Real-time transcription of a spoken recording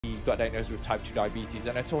got diagnosed with type 2 diabetes.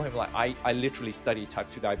 And I told him, like, I literally studied type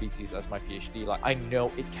 2 diabetes as my PhD. Like, I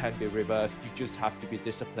know it can be reversed. You just have to be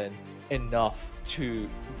disciplined enough to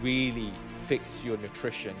really fix your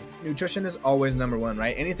nutrition. Nutrition is always number one,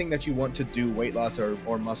 right? Anything that you want to do, weight loss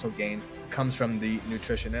or muscle gain, comes from the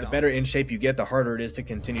nutrition. And the better in shape you get, the harder it is to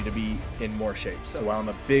continue to be in more shape. So while I'm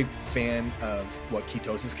a big fan of what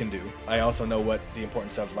ketosis can do, I also know what the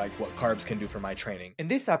importance of like what carbs can do for my training. In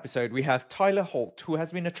this episode, we have Tyler Holt, who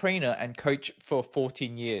has been a trainer and coach for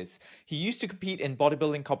 14 years. He used to compete in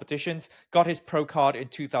bodybuilding competitions, got his pro card in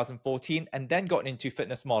 2014, and then got into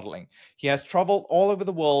fitness modeling. He has traveled all over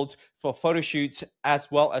the world for photo shoots, as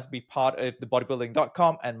well as be part of the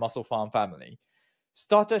bodybuilding.com and MusclePharm family.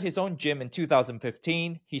 Started his own gym in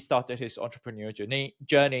 2015. He started his entrepreneurial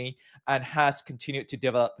journey and has continued to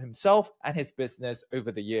develop himself and his business over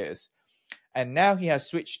the years. And now he has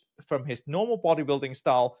switched from his normal bodybuilding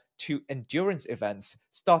style to endurance events.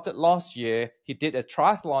 Started last year, he did a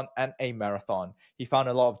triathlon and a marathon. He found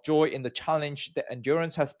a lot of joy in the challenge that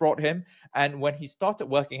endurance has brought him. And when he started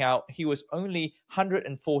working out, he was only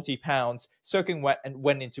 140 pounds, soaking wet, and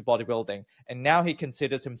went into bodybuilding. And now he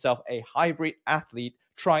considers himself a hybrid athlete,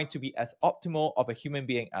 trying to be as optimal of a human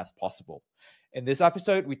being as possible. In this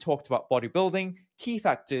episode, we talked about bodybuilding, key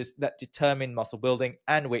factors that determine muscle building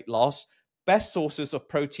and weight loss, best sources of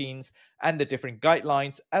proteins, and the different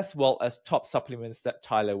guidelines, as well as top supplements that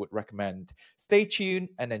Tyler would recommend. Stay tuned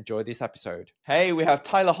and enjoy this episode. Hey, we have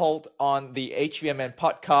Tyler Holt on the H.V.M.N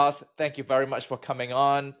podcast. Thank you very much for coming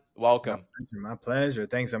on. Welcome. My pleasure.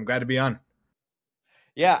 Thanks. I'm glad to be on.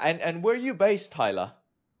 Yeah, and where are you based, Tyler?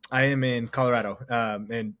 I am in Colorado,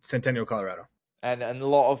 in Centennial, Colorado. And a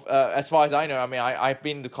lot of, as far as I know, I mean, I've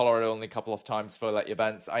been to Colorado only a couple of times for like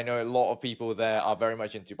events. I know a lot of people there are very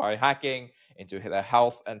much into biohacking, into their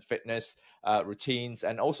health and fitness routines,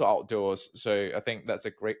 and also outdoors. So I think that's a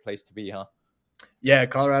great place to be, huh? Yeah,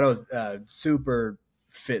 Colorado's a super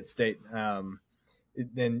fit state.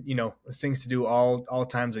 Then, you know, things to do all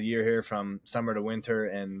times of year here from summer to winter.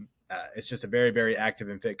 And it's just a very, very active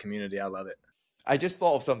and fit community. I love it. I just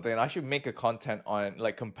thought of something. I should make a content on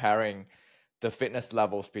like comparing the fitness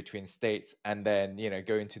levels between states, and then, you know,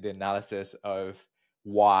 go into the analysis of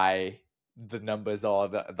why the numbers are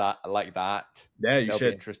that like that. Yeah, you That'll should.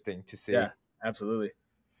 be interesting to see. Yeah, absolutely.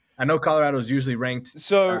 I know Colorado is usually ranked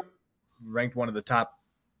one of the top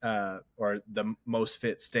or the most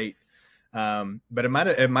fit state, but it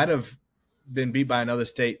might have been beat by another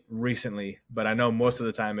state recently. But I know most of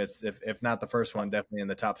the time it's if not the first one, definitely in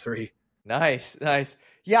the top 3. Nice.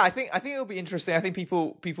 Yeah, I think it'll be interesting. I think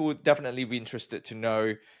people would definitely be interested to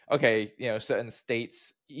know, okay, you know, certain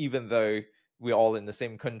states, even though we're all in the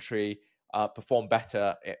same country, perform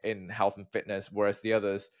better in health and fitness, whereas the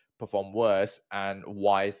others perform worse. And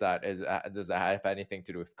why is that? Does that have anything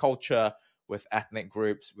to do with culture, with ethnic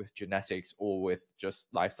groups, with genetics, or with just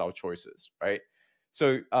lifestyle choices, right?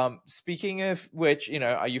 So speaking of which, you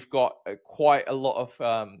know, you've got quite a lot of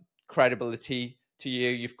credibility to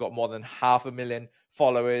you. You've got more than 500,000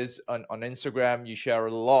 followers on Instagram. You share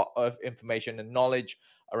a lot of information and knowledge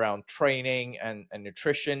around training and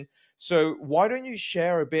nutrition. So why don't you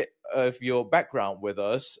share a bit of your background with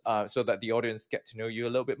us so that the audience get to know you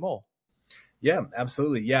a little bit more? Yeah,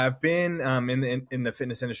 absolutely. Yeah, I've been in the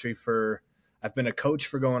fitness industry I've been a coach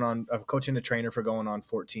and a trainer for going on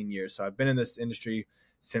 14 years. So I've been in this industry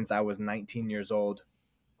since I was 19 years old.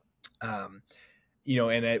 You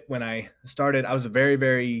know, and when I started, I was a very,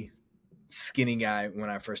 very skinny guy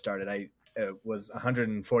when I first started. I was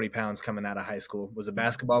 140 pounds coming out of high school, was a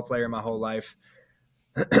basketball player my whole life.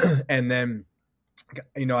 And then,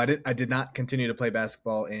 you know, I did not continue to play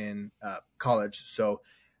basketball in college. So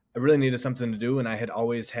I really needed something to do. And I had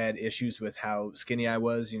always had issues with how skinny I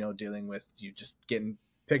was, you know, dealing with you just getting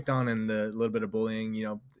picked on and the little bit of bullying, you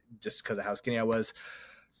know, just because of how skinny I was.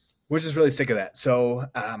 We're just really sick of that. So,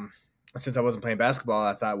 since I wasn't playing basketball,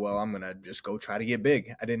 I thought, well, I'm going to just go try to get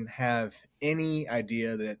big. I didn't have any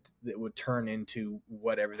idea that it would turn into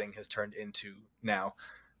what everything has turned into now.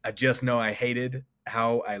 I just know I hated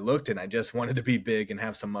how I looked, and I just wanted to be big and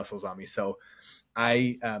have some muscles on me. So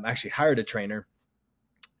I actually hired a trainer,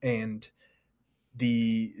 and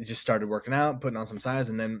just started working out, putting on some size.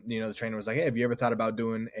 And then, you know, the trainer was like, hey, have you ever thought about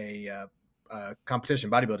doing a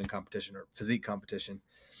competition, bodybuilding competition or physique competition?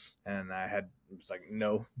 And I was like,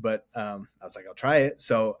 no, but I was like, I'll try it.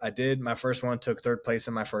 So I did my first one, took 3rd place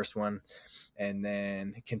in my first one, and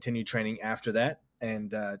then continued training after that.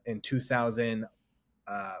 And in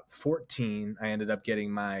 2014, I ended up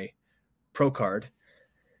getting my pro card,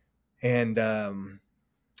 and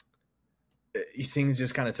things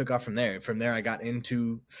just kind of took off from there. From there, I got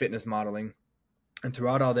into fitness modeling. And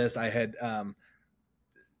throughout all this, I had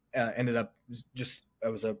ended up I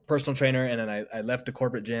was a personal trainer, and then I left the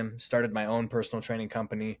corporate gym, started my own personal training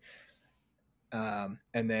company, and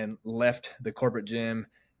then left the corporate gym,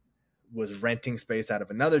 was renting space out of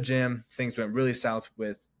another gym. Things went really south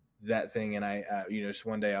with that thing. And I, just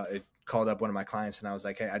one day I called up one of my clients and I was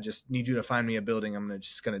like, hey, I just need you to find me a building. I'm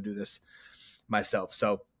just going to do this myself.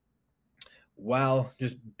 So while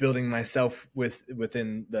just building myself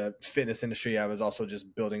within the fitness industry, I was also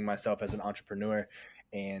just building myself as an entrepreneur,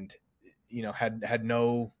 and, had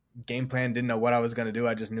no game plan, didn't know what I was going to do.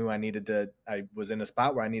 I just knew I was in a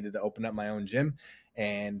spot where I needed to open up my own gym,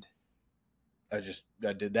 and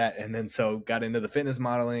I did that. And then so got into the fitness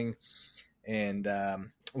modeling, and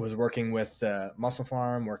was working with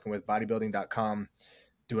MusclePharm, working with bodybuilding.com,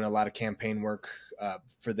 doing a lot of campaign work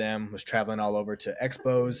for them, was traveling all over to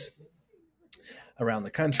expos around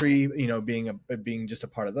the country, being just a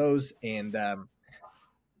part of those. And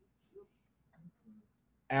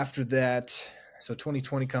after that, so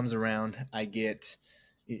 2020 comes around,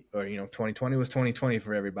 2020 was 2020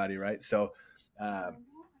 for everybody, right? So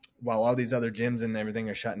while all these other gyms and everything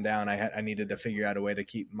are shutting down, I needed to figure out a way to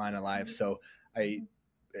keep mine alive. So I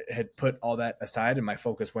had put all that aside, and my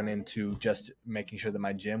focus went into just making sure that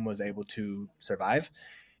my gym was able to survive.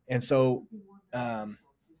 And so,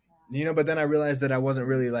 but then I realized that I wasn't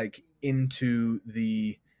really like into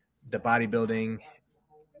the bodybuilding,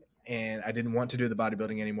 and I didn't want to do the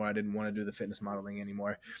bodybuilding anymore. I didn't want to do the fitness modeling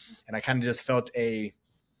anymore. And I kind of just felt a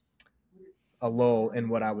lull in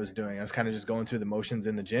what I was doing. I was kind of just going through the motions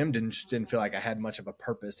in the gym. Didn't feel like I had much of a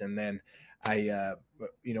purpose. And then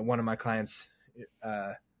one of my clients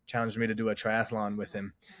challenged me to do a triathlon with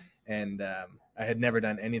him. And I had never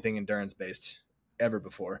done anything endurance based ever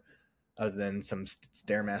before, other than some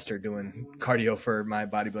Stairmaster doing cardio for my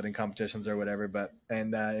bodybuilding competitions or whatever.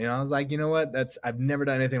 I was like, you know what? I've never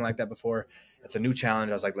done anything like that before. It's a new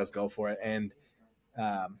challenge. I was like, let's go for it. And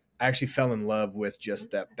I actually fell in love with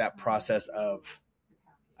just that process of,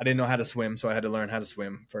 I didn't know how to swim, so I had to learn how to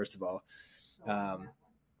swim first of all.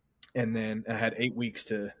 And then I had 8 weeks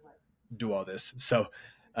to do all this. So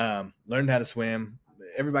learned how to swim.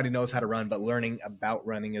 Everybody knows how to run, but learning about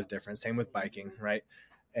running is different. Same with biking, right?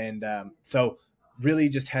 And so really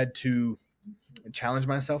just had to challenge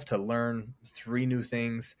myself to learn 3 new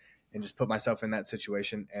things and just put myself in that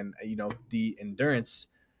situation. And, the endurance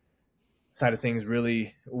side of things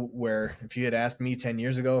really, where if you had asked me 10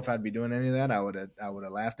 years ago if I'd be doing any of that, I would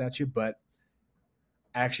have laughed at you. But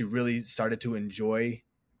I actually really started to enjoy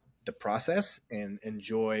the process and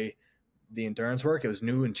enjoy the endurance work. It was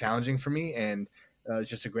new and challenging for me, and it's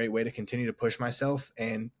just a great way to continue to push myself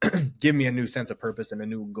and give me a new sense of purpose and a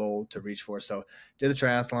new goal to reach for. So did the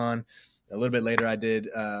triathlon. A little bit later, I did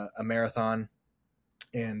a marathon.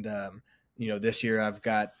 And, this year I've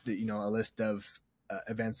got, a list of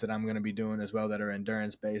events that I'm going to be doing as well that are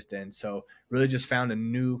endurance based. And so really just found a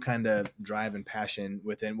new kind of drive and passion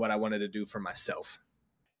within what I wanted to do for myself.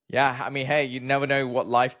 Yeah. I mean, hey, you never know what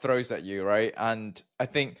life throws at you, right? And I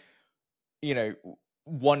think,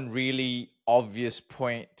 one really obvious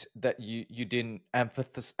point that you didn't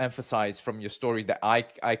emphasize from your story that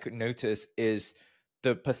I could notice is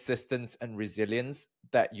the persistence and resilience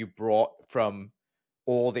that you brought from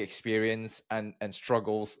all the experience and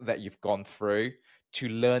struggles that you've gone through to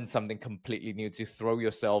learn something completely new, to throw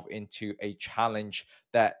yourself into a challenge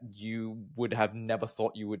that you would have never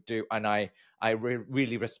thought you would do. And I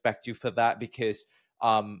really respect you for that, because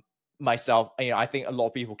myself, I think a lot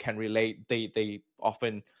of people can relate. They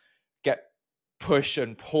often get pushed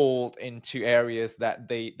and pulled into areas that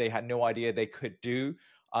they had no idea they could do,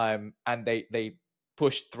 and they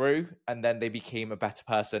pushed through, and then they became a better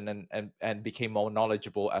person and became more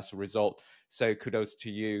knowledgeable as a result. So kudos to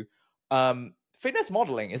you. Fitness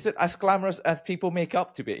modeling, is it as glamorous as people make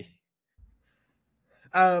up to be?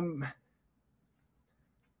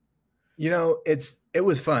 It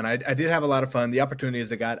was fun. I did have a lot of fun. The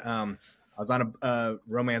opportunities I got, I was on a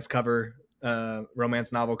romance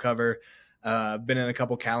novel cover, been in a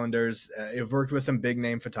couple calendars. I've worked with some big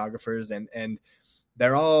name photographers, and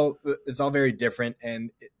it's all very different. And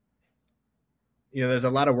there's a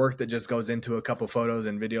lot of work that just goes into a couple photos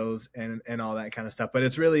and videos and all that kind of stuff. But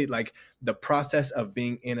it's really like the process of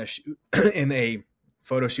being in a shoot, in a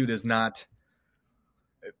photo shoot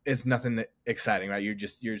it's nothing that exciting, right?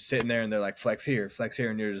 You're sitting there and they're like, flex here,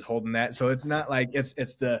 and you're just holding that. So it's not like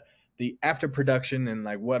it's the after production and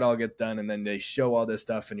like what all gets done, and then they show all this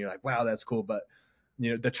stuff and you're like, wow, that's cool. But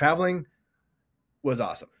the traveling was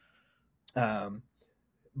awesome.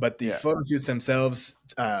 But the photo shoots themselves,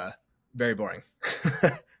 very boring.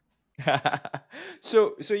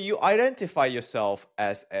 So you identify yourself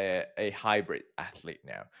as a hybrid athlete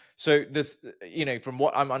now. So this, from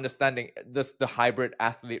what I'm understanding, does the hybrid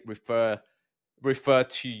athlete refer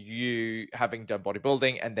to you having done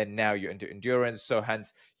bodybuilding and then now you're into endurance? So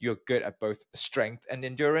hence you're good at both strength and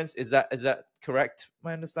endurance. Is that correct?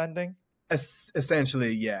 My understanding?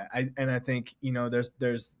 Essentially, yeah. I think there's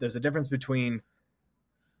a difference between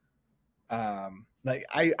like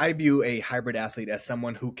I view a hybrid athlete as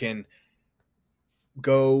someone who can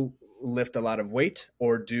go lift a lot of weight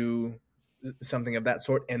or do something of that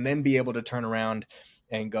sort and then be able to turn around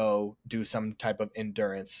and go do some type of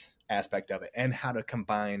endurance aspect of it, and how to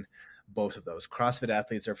combine both of those. CrossFit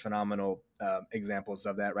athletes are phenomenal examples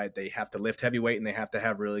of that, right? They have to lift heavy weight and they have to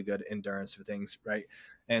have really good endurance for things, right?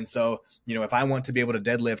 And so, if I want to be able to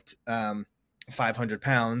deadlift 500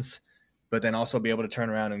 pounds, but then also be able to turn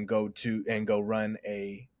around and go run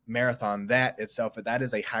a marathon, that itself, that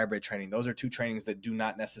is a hybrid training. Those are two trainings that do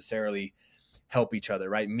not necessarily help each other,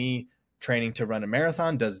 right? Me training to run a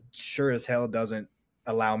marathon sure as hell doesn't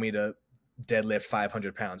allow me to deadlift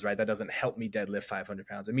 500 pounds, right? That doesn't help me deadlift 500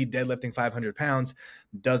 pounds. And me deadlifting 500 pounds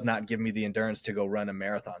does not give me the endurance to go run a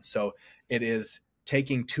marathon. So it is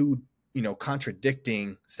taking two,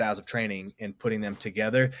 contradicting styles of training and putting them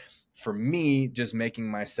together. For me, just making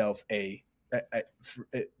myself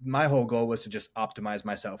my whole goal was to just optimize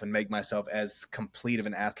myself and make myself as complete of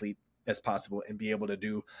an athlete as possible and be able to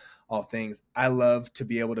do all things. I love to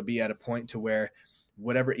be able to be at a point to where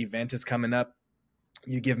whatever event is coming up,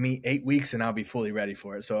 you give me 8 weeks and I'll be fully ready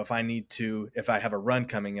for it. So if I have a run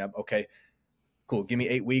coming up, okay, cool. Give me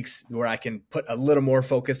 8 weeks where I can put a little more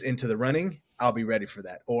focus into the running. I'll be ready for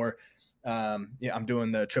that. Or, I'm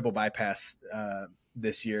doing the triple bypass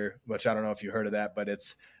this year, which I don't know if you heard of that, but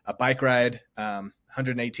it's a bike ride,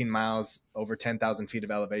 118 miles, over 10,000 feet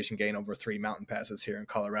of elevation gain over 3 mountain passes here in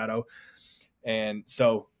Colorado. And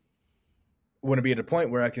so want to be at a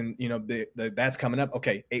point where I can, that's coming up.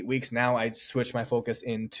 Okay, 8 weeks. Now I switch my focus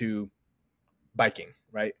into biking,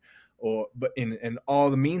 right? But in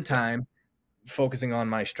all the meantime, focusing on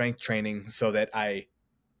my strength training so that I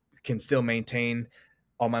can still maintain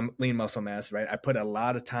all my lean muscle mass, right? I put a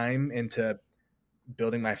lot of time into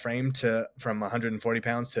building my frame from 140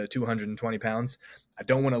 pounds to 220 pounds. I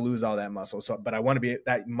don't want to lose all that muscle. But I want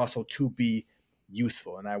that muscle to be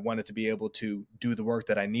useful, and I wanted to be able to do the work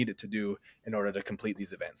that I needed to do in order to complete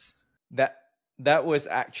these events. That was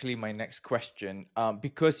actually my next question.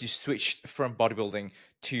 Because you switched from bodybuilding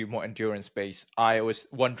to more endurance based, I was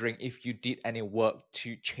wondering if you did any work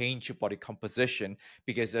to change your body composition.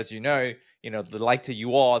 Because as the lighter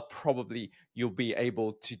you are, probably you'll be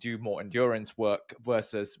able to do more endurance work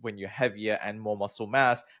versus when you're heavier and more muscle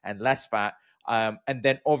mass and less fat. And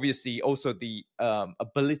then obviously also the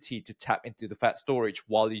ability to tap into the fat storage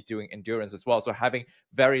while you're doing endurance as well. So having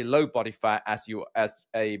very low body fat as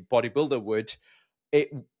a bodybuilder would, it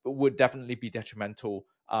would definitely be detrimental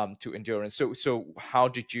to endurance. So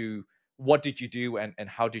what did you do, and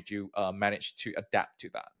how did you manage to adapt to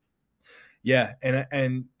that? Yeah,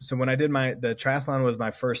 and so when I did the triathlon was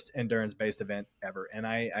my first endurance based event ever, and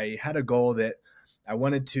I had a goal that I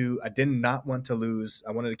did not want to lose.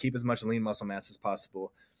 I wanted to keep as much lean muscle mass as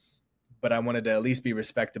possible, but I wanted to at least be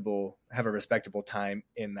respectable, have a respectable time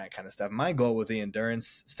in that kind of stuff. My goal with the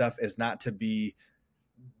endurance stuff is not to be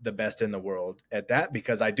the best in the world at that,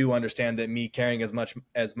 because I do understand that me carrying as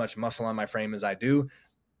much muscle on my frame as I do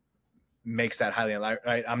makes that highly unlikely,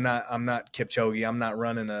 right? I'm not Kipchoge. I'm not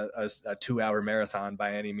running a 2-hour marathon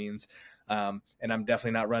by any means. And I'm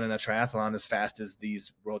definitely not running a triathlon as fast as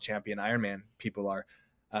these world champion Ironman people are,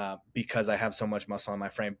 because I have so much muscle on my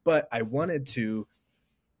frame. But I wanted to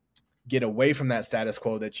get away from that status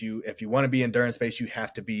quo that if you want to be endurance based, you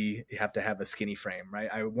have to have a skinny frame, right?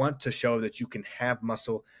 I want to show that you can have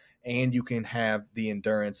muscle and you can have the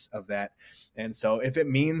endurance of that. And so if it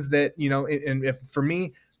means that, and if for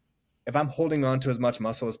me, if I'm holding on to as much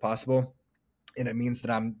muscle as possible, and it means that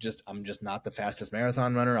I'm just not the fastest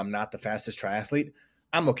marathon runner, I'm not the fastest triathlete,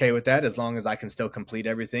 I'm okay with that as long as I can still complete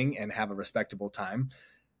everything and have a respectable time.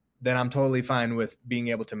 Then I'm totally fine with being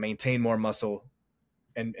able to maintain more muscle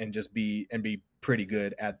and just be pretty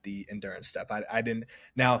good at the endurance stuff. I didn't.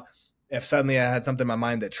 Now, if suddenly I had something in my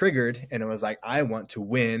mind that triggered and it was like, I want to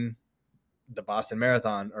win the Boston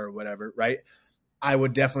Marathon or whatever, right? I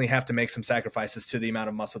would definitely have to make some sacrifices to the amount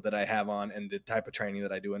of muscle that I have on and the type of training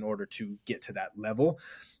that I do in order to get to that level.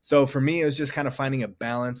 So for me, it was just kind of finding a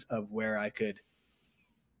balance of where I could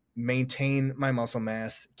maintain my muscle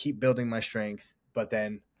mass, keep building my strength, but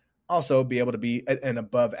then also be able to be an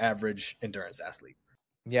above average endurance athlete.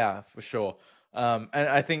 Yeah, for sure. And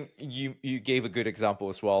I think you gave a good example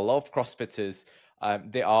as well. A lot of CrossFitters,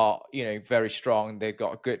 they are, very strong. They've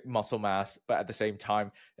got good muscle mass, but at the same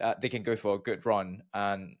time, they can go for a good run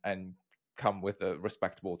and come with a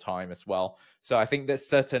respectable time as well. So I think that's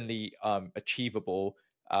certainly achievable.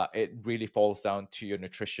 It really falls down to your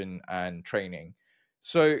nutrition and training.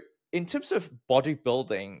 So in terms of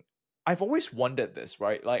bodybuilding, I've always wondered this,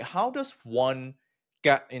 right? Like, how does one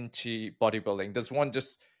get into bodybuilding? Does one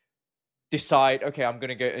just decide, okay, I'm going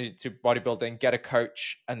to go into bodybuilding, get a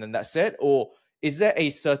coach, and then that's it? Or is there a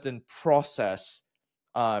certain process?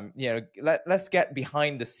 Let's get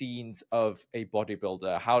behind the scenes of a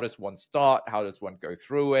bodybuilder. How does one start? How does one go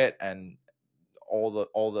through it? And all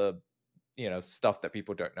the stuff that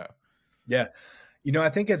people don't know. Yeah. I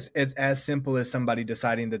think it's as simple as somebody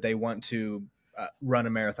deciding that they want to run a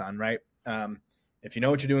marathon, right? If you know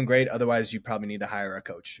what you're doing, great. Otherwise, you probably need to hire a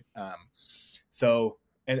coach.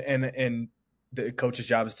 And the coach's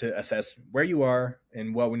job is to assess where you are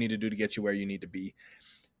and what we need to do to get you where you need to be.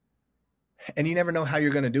 And you never know how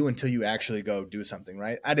you're going to do until you actually go do something,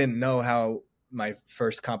 right? I didn't know how my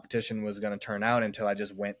first competition was going to turn out until I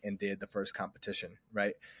just went and did the first competition,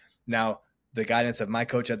 right? Now, the guidance of my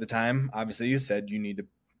coach at the time, obviously, you said you need to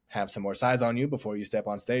have some more size on you before you step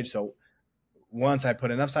on stage. So once I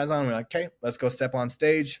put enough size on, we're like, okay, let's go step on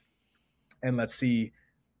stage and let's see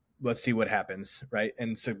what happens, right?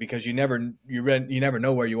 And so because you never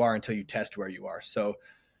know where you are until you test where you are. So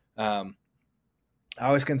I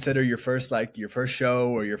always consider your first show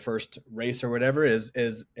or your first race or whatever is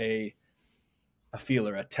a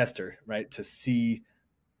feeler, a tester, right? To see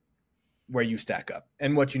where you stack up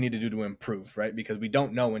and what you need to do to improve, right? Because we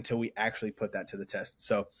don't know until we actually put that to the test.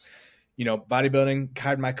 So, bodybuilding,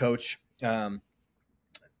 hired my coach, put on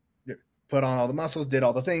all the muscles, did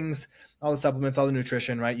all the things, all the supplements, all the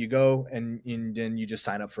nutrition, right? You go and then you just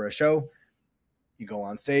sign up for a show. You go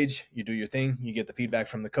on stage, you do your thing, you get the feedback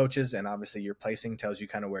from the coaches, and obviously your placing tells you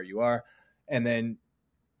kind of where you are. And then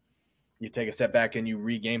you take a step back and you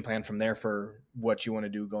re-game plan from there for what you want to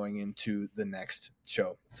do going into the next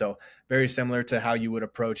show. So very similar to how you would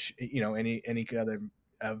approach, any other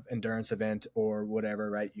endurance event or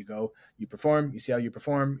whatever, right? You go, you perform, you see how you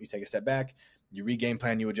perform, you take a step back, you re-game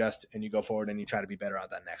plan, you adjust, and you go forward and you try to be better on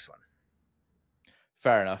that next one.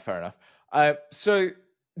 Fair enough. So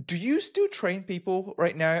do you still train people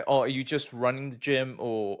right now, or are you just running the gym,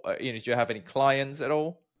 or do you have any clients at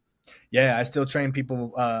all? Yeah, I still train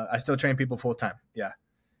people. I still train people full time. Yeah,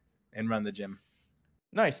 and run the gym.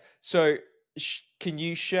 Nice. So can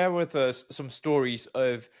you share with us some stories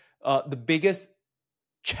of the biggest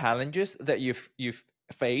challenges that you've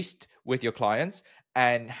faced with your clients,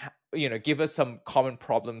 and give us some common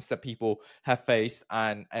problems that people have faced,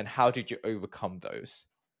 and how did you overcome those?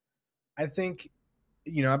 I think,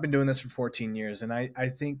 I've been doing this for 14 years, and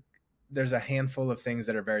I think there's a handful of things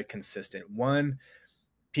that are very consistent. One,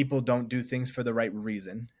 people don't do things for the right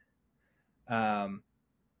reason. And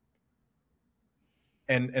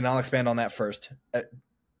I'll expand on that first.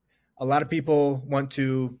 A lot of people want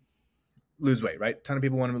to lose weight, right? A ton of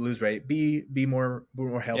people want to lose weight, be more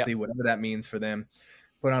healthy, whatever that means for them,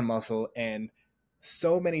 put on muscle. And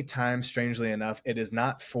so many times, strangely enough, it is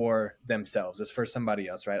not for themselves. It's for somebody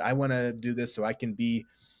else, right? I want to do this so I can be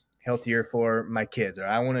healthier for my kids, or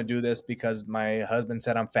I want to do this because my husband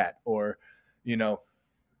said I'm fat, or,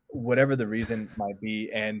 whatever the reason might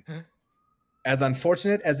be. And as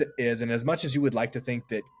unfortunate as it is, and as much as you would like to think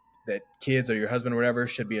that kids or your husband or whatever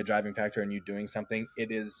should be a driving factor in you doing something,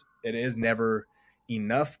 it is never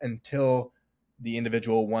enough until the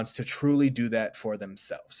individual wants to truly do that for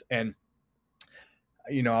themselves. And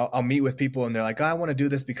I'll meet with people and they're like, oh, I want to do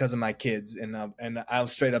this because of my kids, and I'll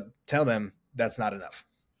straight up tell them that's not enough.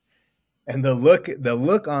 And the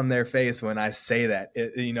look on their face when I say that,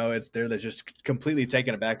 they're just completely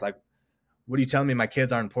taken aback. Like, what are you telling me? My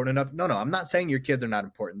kids aren't important enough? No, I'm not saying your kids are not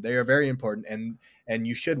important. They are very important, and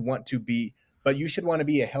you should want to be, but you should want to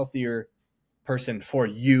be a healthier person for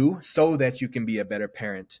you so that you can be a better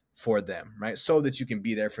parent for them, right? So that you can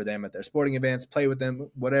be there for them at their sporting events, play with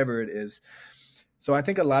them, whatever it is. So I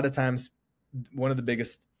think a lot of times one of the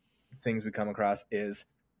biggest things we come across is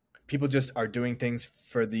people just are doing things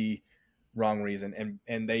for the wrong reason,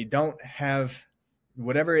 and they don't have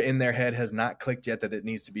whatever in their head has not clicked yet that it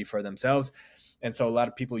needs to be for themselves. And so a lot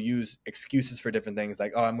of people use excuses for different things,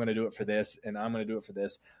 like, oh, I'm going to do it for this and I'm going to do it for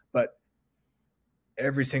this. But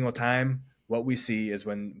every single time, what we see is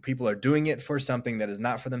when people are doing it for something that is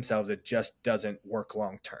not for themselves, it just doesn't work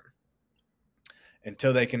long term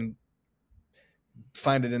until they can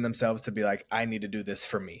find it in themselves to be like, I need to do this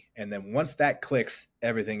for me. And then once that clicks,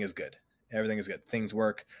 everything is good. Everything is good. Things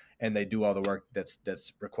work, and they do all the work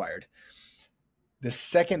that's required. The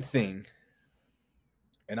second thing,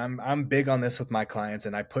 and I'm big on this with my clients,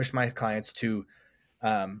 and I push my clients to,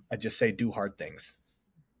 I just say, do hard things.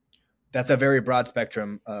 That's a very broad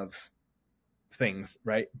spectrum of things,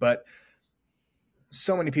 right? But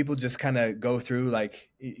so many people just kind of go through, like,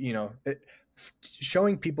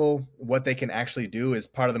 showing people what they can actually do is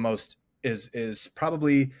part of the most, is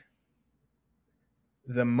probably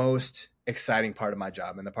the most exciting part of my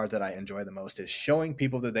job, and the part that I enjoy the most is showing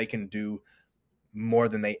people that they can do more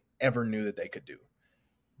than they ever knew that they could do.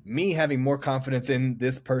 Me having more confidence in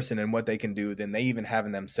this person and what they can do than they even have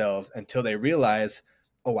in themselves, until they realize,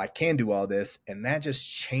 oh, I can do all this. And that just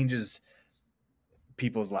changes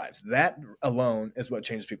people's lives. That alone is what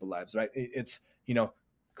changes people's lives, right? It's,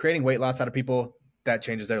 creating weight loss out of people, that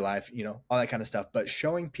changes their life, all that kind of stuff. But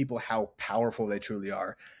showing people how powerful they truly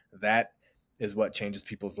are, that is what changes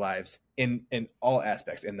people's lives in all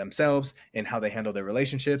aspects, in themselves, in how they handle their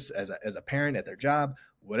relationships as a parent, at their job,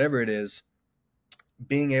 whatever it is.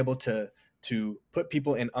 Being able to put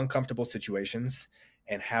people in uncomfortable situations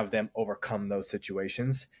and have them overcome those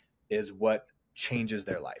situations is what changes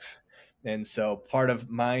their life. And so part of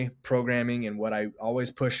my programming and what I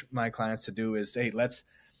always push my clients to do is, hey, let's,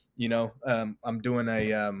 I'm doing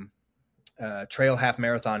a trail half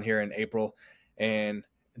marathon here in April, and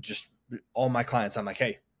just all my clients, I'm like,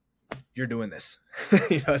 hey, you're doing this.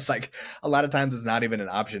 It's like, a lot of times it's not even an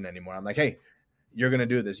option anymore. I'm like, hey, you're going to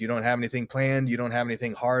do this. You don't have anything planned. You don't have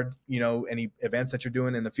anything hard, any events that you're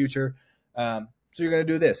doing in the future. So you're going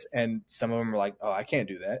to do this. And some of them are like, oh, I can't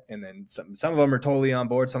do that. And then some of them are totally on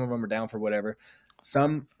board. Some of them are down for whatever.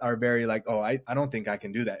 Some are very like, oh, I don't think I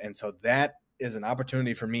can do that. And so that is an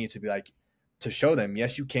opportunity for me to be like, to show them,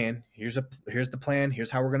 yes, you can. Here's the plan.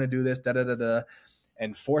 Here's how we're going to do this,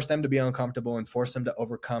 and force them to be uncomfortable, and force them to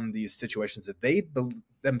overcome these situations that they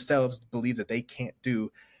themselves believe that they can't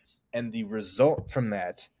do. And the result from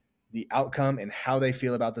that, the outcome and how they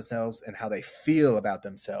feel about themselves and how they feel about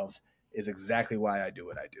themselves, is exactly why I do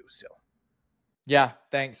what I do still. Yeah,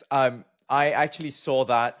 thanks. I actually saw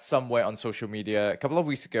that somewhere on social media a couple of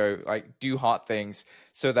weeks ago, like, do hard things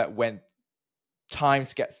so that when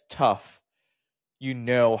times gets tough, you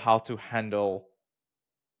know how to handle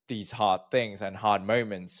these hard things and hard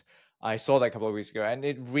moments. I saw that a couple of weeks ago, and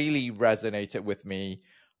it really resonated with me.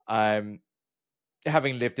 Having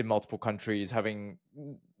lived in multiple countries, having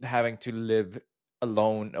to live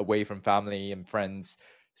alone, away from family and friends,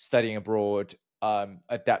 studying abroad,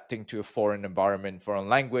 adapting to a foreign environment, foreign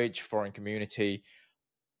language, foreign community.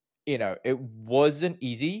 It wasn't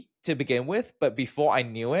easy to begin with, but before I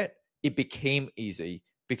knew it, it became easy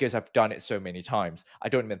because I've done it so many times. I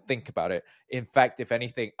don't even think about it. In fact, if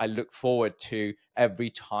anything, I look forward to every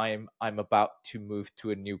time I'm about to move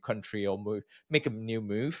to a new country or make a new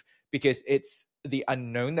move, because it's the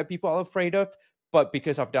unknown that people are afraid of. But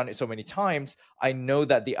because I've done it so many times, I know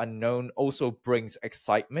that the unknown also brings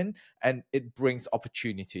excitement, and it brings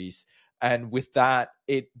opportunities. And with that,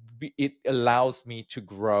 it allows me to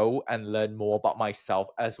grow and learn more about myself,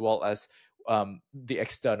 as well as the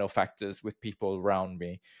external factors with people around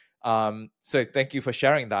me. So thank you for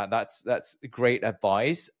sharing that. That's great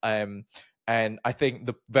advice. And I think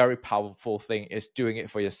the very powerful thing is doing it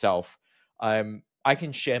for yourself. I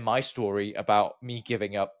can share my story about me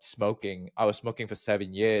giving up smoking. I was smoking for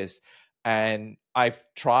 7 years, and I've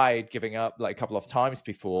tried giving up like a couple of times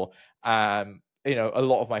before. A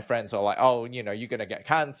lot of my friends are like, oh, you're going to get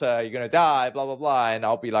cancer, you're going to die, blah, blah, blah. And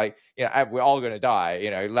I'll be like, we're all going to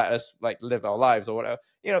die, let us like live our lives or whatever.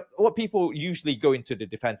 What people usually go into the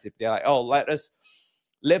defensive. They're like, oh, let us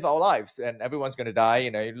live our lives, and everyone's going to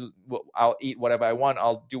die. I'll eat whatever I want.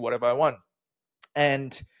 I'll do whatever I want.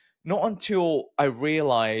 And not until I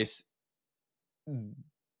realized,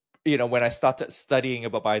 when I started studying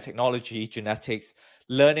about biotechnology, genetics,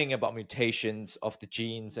 learning about mutations of the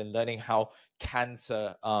genes, and learning how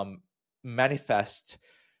cancer manifests,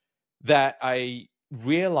 that I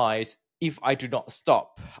realized, if I do not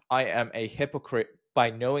stop, I am a hypocrite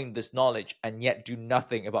by knowing this knowledge and yet do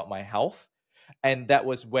nothing about my health. And that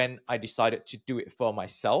was when I decided to do it for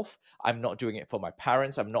myself. I'm not doing it for my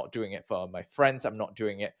parents. I'm not doing it for my friends. I'm not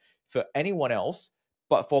doing it for anyone else,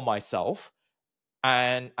 but for myself.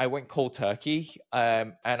 And I went cold turkey,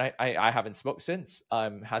 and I haven't smoked since.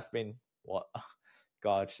 Has been, what,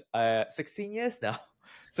 16 years now.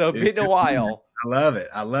 So it's been a while. I love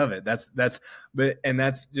it. That's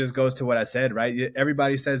just goes to what I said, right?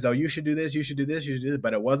 Everybody says, oh, you should do this, you should do this, you should do this.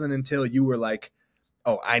 But it wasn't until you were like,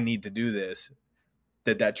 oh, I need to do this,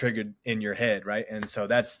 that triggered in your head, right? And so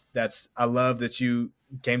that's I love that you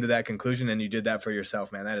came to that conclusion and you did that for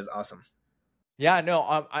yourself, man. That is awesome. Yeah, no,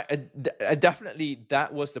 I definitely,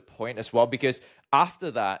 that was the point as well, because after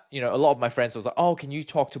that, you know, a lot of my friends was like, "Oh, can you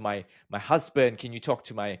talk to my husband? Can you talk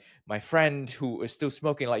to my friend who is still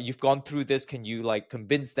smoking? Like, you've gone through this. Can you like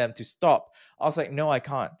convince them to stop?" I was like, "No, I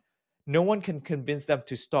can't. No one can convince them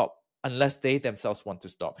to stop unless they themselves want to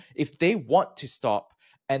stop. If they want to stop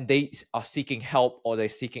and they are seeking help or they're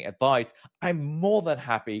seeking advice, I'm more than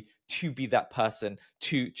happy to be that person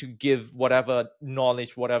to give whatever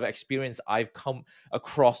knowledge, whatever experience I've come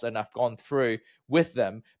across and I've gone through with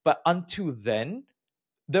them. But until then,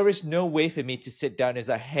 there is no way for me to sit down and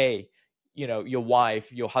say, hey, you know, your wife,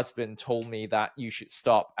 your husband told me that you should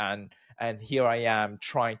stop, and here I am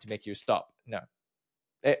trying to make you stop. No,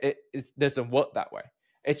 it doesn't work that way.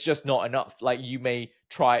 It's just not enough. Like, you may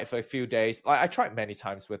try it for a few days. Like, I tried many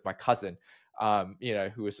times with my cousin, you know,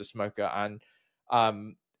 who was a smoker, and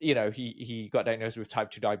you know, he got diagnosed with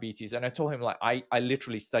type 2 diabetes, and I told him, like, I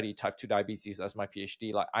literally studied type 2 diabetes as my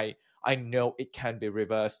PhD. Like, I know it can be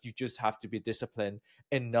reversed. You just have to be disciplined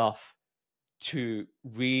enough to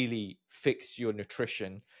really fix your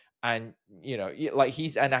nutrition. And, you know, like,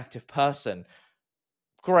 he's an active person,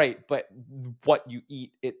 great, but what you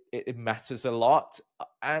eat, it matters a lot.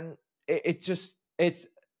 And it just, it's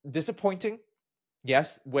disappointing,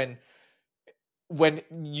 yes, when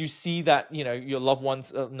you see that, you know, your loved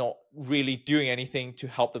ones are not really doing anything to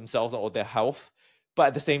help themselves or their health. But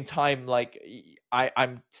at the same time, like,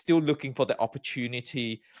 I'm still looking for the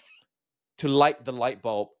opportunity to light the light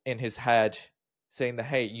bulb in his head, saying that,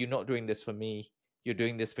 hey, you're not doing this for me, you're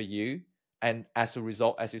doing this for you. And as a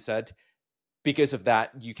result, as you said, because of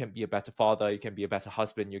that, you can be a better father, you can be a better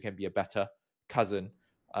husband, you can be a better cousin.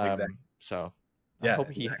 Exactly. So I Yeah, hope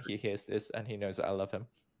exactly. he hears this and he knows that I love him.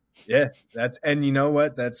 Yeah, and you know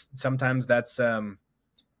what? That's sometimes that's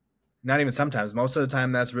not even sometimes. Most of the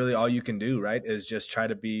time, that's really all you can do, right? Is just try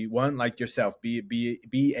to be one like yourself. Be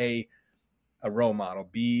a role model.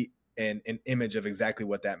 Be an image of exactly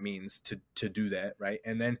what that means to do that, right?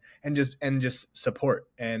 And then and just support.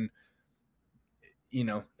 And you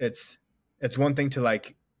know, it's one thing to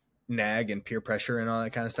like nag and peer pressure and all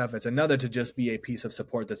that kind of stuff. It's another to just be a piece of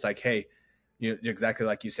support that's like, hey, you know, exactly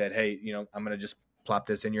like you said, hey, you know, I'm gonna just plop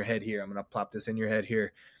this in your head here. I'm gonna plop this in your head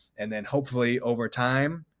here, and then hopefully over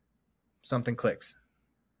time something clicks.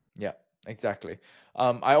 Yeah, exactly.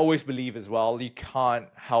 I always believe as well, you can't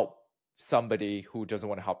help somebody who doesn't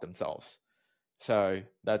want to help themselves. So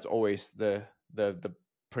that's always the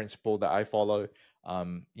principle that I follow.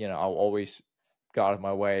 You know, I'll always go out of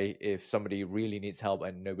my way if somebody really needs help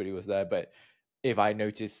and nobody was there. But if I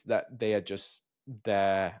notice that they are just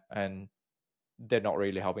there and they're not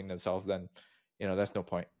really helping themselves, then, you know, there's no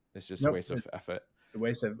point. It's just a Nope, waste of it's effort. a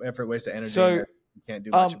waste of effort, waste of energy, and So, you can't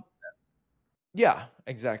do much. um, yeah,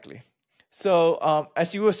 exactly. So,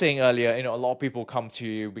 as you were saying earlier, you know, a lot of people come to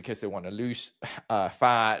you because they want to lose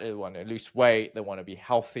fat, they want to lose weight, they want to be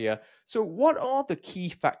healthier. So, what are the key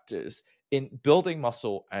factors in building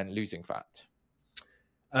muscle and losing fat?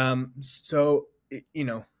 So you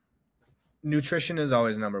know, nutrition is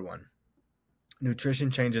always number one. Nutrition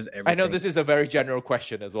changes I know everything. this is a very general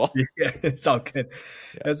question as well. Yeah, it's all good.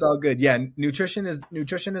 Yeah. It's all good. Yeah, nutrition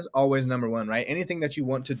is always number one, right? Anything that you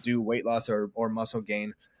want to do, weight loss or muscle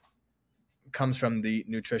gain, comes from the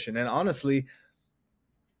nutrition. And honestly,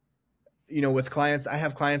 you know, with clients, I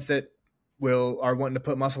have clients that are wanting to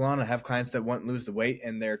put muscle on. I have clients that want to lose the weight,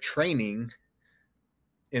 and their training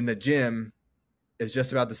in the gym is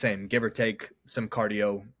just about the same, give or take some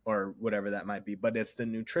cardio or whatever that might be. But it's the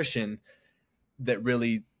nutrition that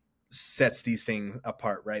really sets these things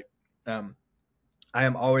apart, right? I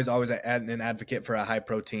am always an advocate for a high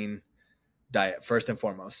protein diet first and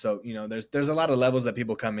foremost. So you know, there's a lot of levels that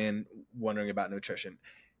people come in wondering about nutrition.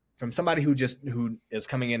 From somebody who is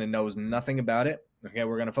coming in and knows nothing about it, okay,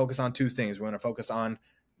 we're going to focus on two things. We're going to focus on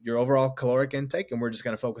your overall caloric intake, and we're just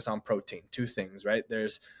going to focus on protein. Two things, right?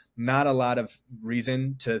 There's not a lot of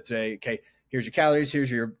reason to say, okay, here's your calories, here's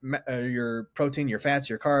your protein, your fats,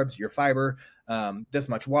 your carbs, your fiber, this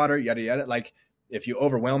much water, yada yada. Like, if you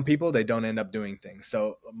overwhelm people, they don't end up doing things.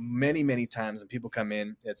 So many times when people come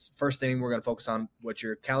in, it's first thing we're going to focus on what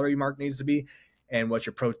your calorie mark needs to be and what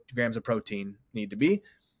your grams of protein need to be,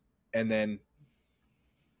 and then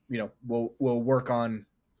you know we'll work on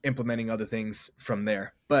implementing other things from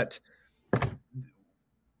there. But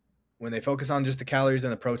when they focus on just the calories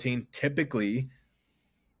and the protein, typically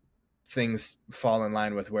things fall in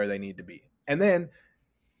line with where they need to be. And then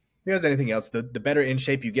here's anything else, the better in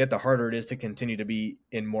shape you get, the harder it is to continue to be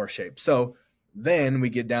in more shape. So then we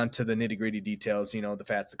get down to the nitty gritty details, you know, the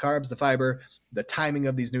fats, the carbs, the fiber, the timing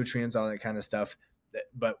of these nutrients, all that kind of stuff.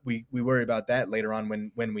 but we worry about that later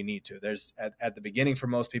on when we need to. There's at the beginning, for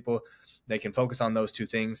most people, they can focus on those two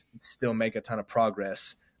things, still make a ton of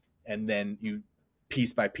progress, and then you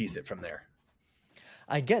piece by piece it from there.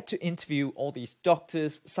 I get to interview all these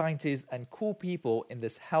doctors, scientists, and cool people in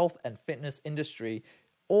this health and fitness industry,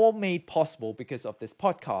 all made possible because of this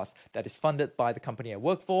podcast that is funded by the company I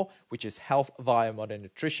work for, which is Health via Modern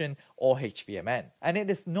Nutrition, or H.V.M.N. And it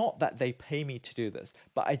is not that they pay me to do this,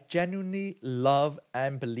 but I genuinely love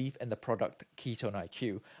and believe in the product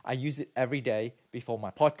Ketone-IQ. I use it every day before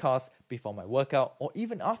my podcast, before my workout, or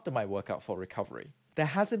even after my workout for recovery. There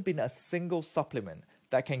hasn't been a single supplement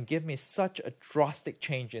that can give me such a drastic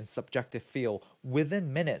change in subjective feel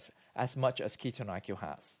within minutes as much as Ketone-IQ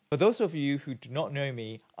has. For those of you who do not know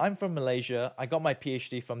me, I'm from Malaysia, I got my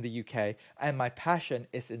PhD from the UK, and my passion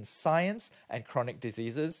is in science and chronic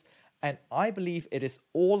diseases, and I believe it is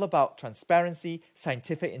all about transparency,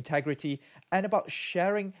 scientific integrity, and about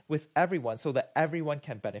sharing with everyone so that everyone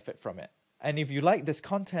can benefit from it. And if you like this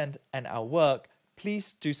content and our work,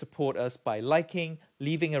 please do support us by liking,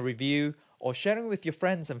 leaving a review, or sharing with your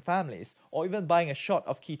friends and families, or even buying a shot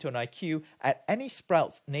of Ketone-IQ at any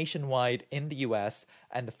Sprouts nationwide in the US,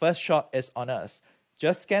 and the first shot is on us.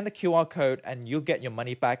 Just scan the QR code and you'll get your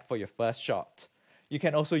money back for your first shot. You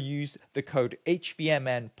can also use the code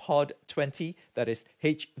HVMNPOD20, that is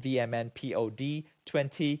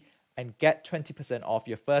HVMNPOD20, and get 20% off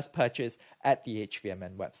your first purchase at the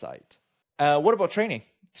H.V.M.N. website. What about training?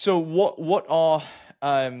 So what are,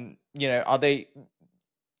 are they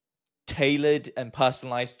tailored and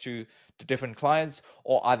personalized to different clients,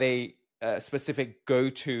 or are they specific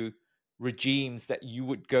go-to regimes that you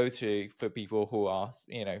would go to for people who are,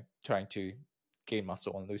 trying to gain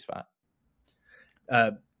muscle and lose fat?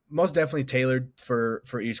 Most definitely tailored for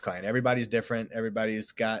each client. Everybody's different.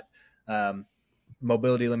 Everybody's got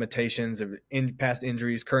mobility limitations of past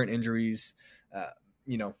injuries, current injuries,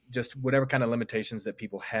 just whatever kind of limitations that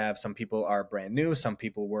people have. Some people are brand new. Some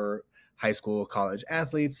people were high school, college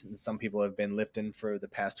athletes, and some people have been lifting for the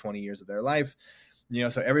past 20 years of their life.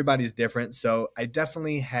 So everybody's different. So I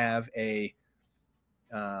definitely have a,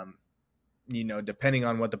 depending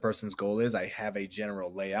on what the person's goal is, I have a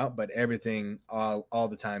general layout, but everything all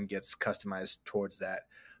the time gets customized towards that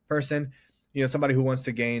person. Somebody who wants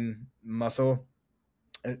to gain muscle,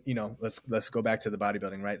 let's go back to the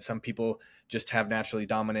bodybuilding, right? Some people just have naturally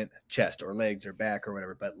dominant chest or legs or back or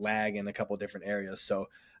whatever, but lag in a couple different areas. So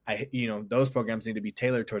those programs need to be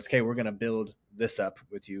tailored towards, okay, we're going to build this up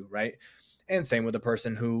with you, right? And same with a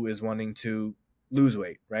person who is wanting to lose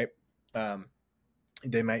weight, right?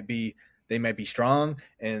 They might be strong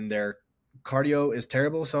and their cardio is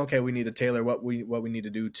terrible. So, okay, we need to tailor what we need to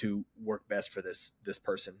do to work best for this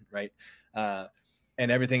person, right?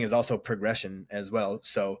 And everything is also progression as well.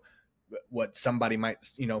 So what somebody might,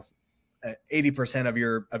 80% of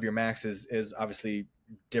your max is obviously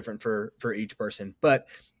different for each person. But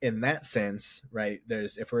in that sense, right,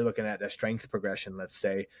 if we're looking at a strength progression, let's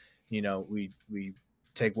say, we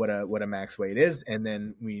take what a max weight is, and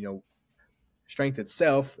then we, strength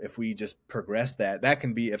itself, if we just progress that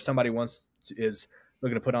can be, if somebody is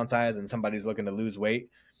looking to put on size and somebody's looking to lose weight,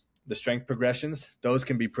 the strength progressions, those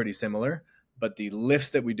can be pretty similar. But the lifts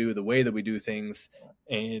that we do, the way that we do things,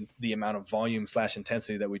 and the amount of volume /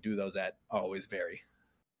 intensity that we do those at always vary.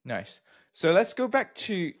 Nice. So let's go back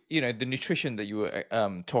to, the nutrition that you were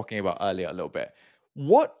talking about earlier a little bit.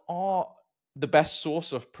 What are the best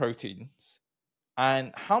source of proteins,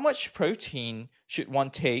 and how much protein should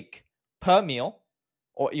one take per meal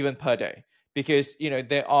or even per day? Because,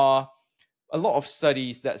 there are a lot of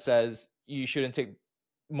studies that says you shouldn't take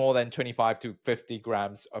more than 25 to 50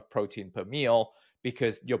 grams of protein per meal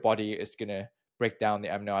because your body is going to break down the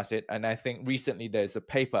amino acid. And I think recently there's a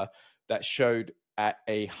paper that showed at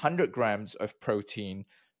 100 grams of protein,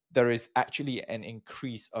 there is actually an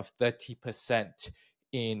increase of 30%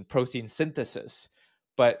 in protein synthesis.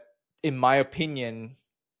 But in my opinion,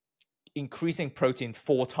 increasing protein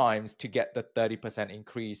 4 times to get the 30%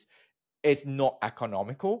 increase is not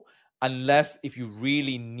economical, unless if you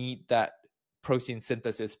really need that protein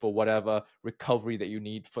synthesis for whatever recovery that you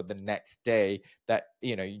need for the next day, that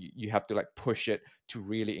you have to push it to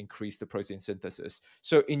really increase the protein synthesis.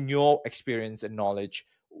 So in your experience and knowledge,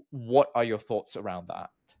 what are your thoughts around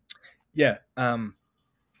that? Yeah,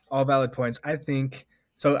 all valid points. I think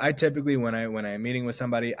so. I typically, when I'm meeting with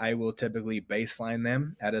somebody, I will typically baseline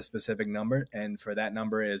them at a specific number, and for that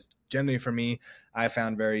number is generally, for me, I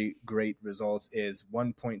found very great results, is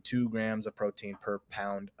 1.2 grams of protein per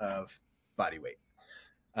pound of body weight.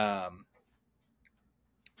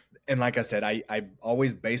 and like I said, I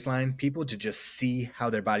always baseline people to just see how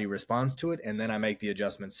their body responds to it, and then I make the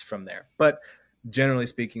adjustments from there. But generally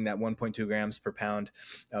speaking, that 1.2 grams per pound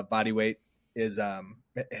of body weight is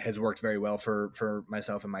has worked very well for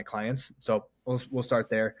myself and my clients. So we'll start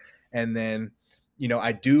there, and then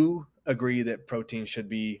I do agree that protein should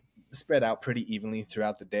be spread out pretty evenly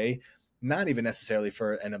throughout the day, not even necessarily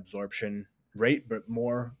for an absorption rate, but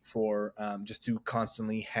more for just to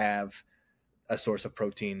constantly have a source of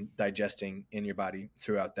protein digesting in your body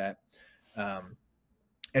throughout that.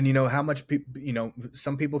 And how much people,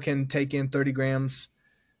 some people can take in 30 grams,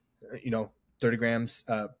 30 grams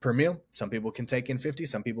per meal. Some people can take in 50,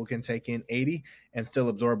 some people can take in 80 and still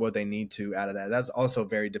absorb what they need to out of that. That's also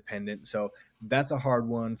very dependent. So that's a hard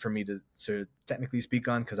one for me to technically speak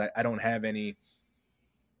on, because I don't have any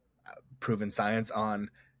proven science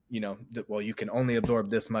on, well, you can only absorb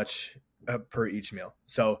this much per each meal.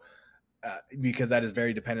 So because that is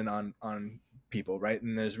very dependent on people, right?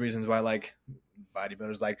 And there's reasons why, like,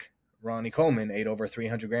 bodybuilders like Ronnie Coleman ate over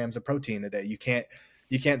 300 grams of protein a day. You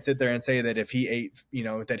can't sit there and say that if he ate,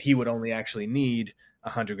 that he would only actually need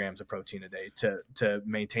 100 grams of protein a day to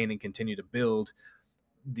maintain and continue to build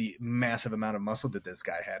the massive amount of muscle that this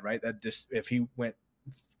guy had, right? That just, if he went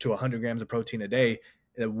to 100 grams of protein a day,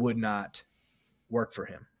 it would not work for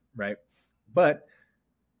him, right? But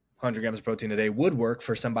 100 grams of protein a day would work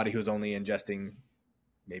for somebody who's only ingesting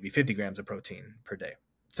maybe 50 grams of protein per day.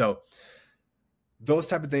 So those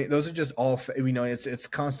type of things, those are just all, it's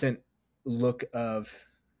constant look of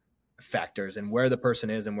factors and where the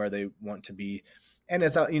person is and where they want to be. And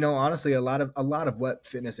it's, honestly, a lot of what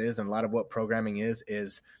fitness is and a lot of what programming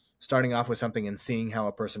is starting off with something and seeing how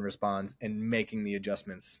a person responds and making the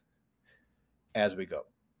adjustments as we go.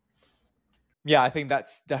 Yeah, I think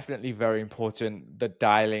that's definitely very important. The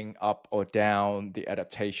dialing up or down, the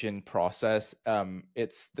adaptation process.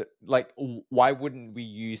 It's why wouldn't we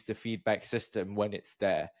use the feedback system when it's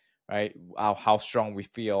there, right? How strong we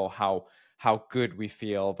feel, how good we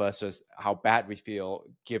feel versus how bad we feel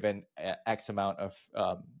given X amount of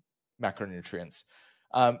macronutrients.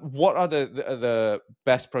 What are the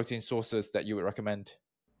best protein sources that you would recommend?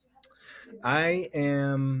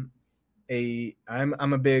 I'm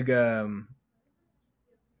a big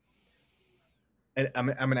and I'm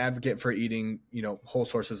an advocate for eating, whole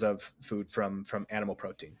sources of food from animal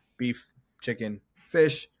protein: beef, chicken,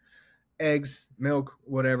 fish, eggs, milk,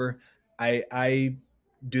 whatever. I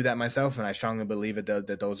do that myself, and I strongly believe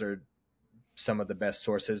that those are some of the best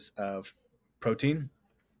sources of protein.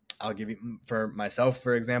 I'll give you, for myself,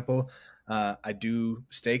 for example, I do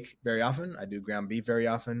steak very often. I do ground beef very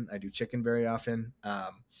often. I do chicken very often.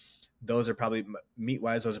 Those are probably,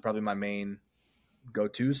 meat-wise, those are probably my main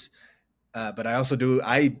go-tos. But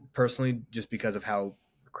I personally, just because of how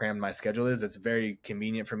crammed my schedule is, it's very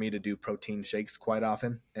convenient for me to do protein shakes quite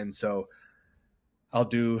often. And so I'll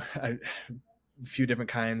do a few different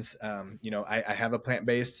kinds. I have a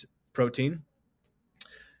plant-based protein.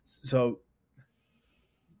 So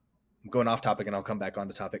I'm going off topic and I'll come back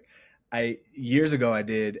onto topic. Years ago, I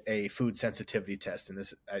did a food sensitivity test. And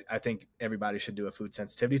I think everybody should do a food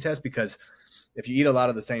sensitivity test, because if you eat a lot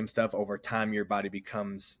of the same stuff over time, your body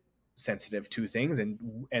becomes sensitive to things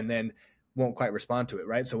and then won't quite respond to it,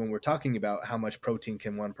 right? So when we're talking about how much protein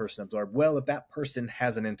can one person absorb, well, if that person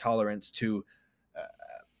has an intolerance to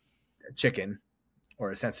chicken or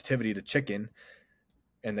a sensitivity to chicken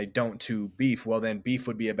and they don't to beef, well, then beef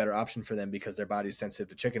would be a better option for them because their body's sensitive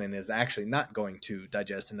to chicken and is actually not going to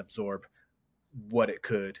digest and absorb what it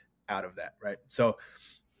could out of that, right? So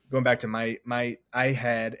going back to I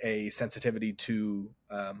had a sensitivity to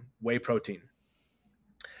whey protein.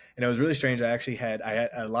 And it was really strange. I had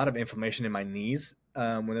a lot of inflammation in my knees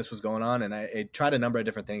when this was going on. And I tried a number of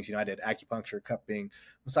different things. I did acupuncture, cupping,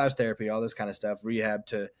 massage therapy, all this kind of stuff, rehab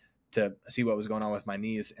to see what was going on with my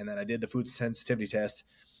knees. And then I did the food sensitivity test.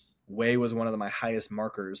 Whey was one of my highest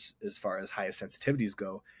markers as far as highest sensitivities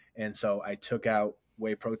go. And so I took out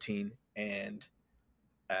whey protein, and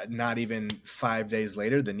not even 5 days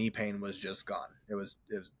later, the knee pain was just gone. It was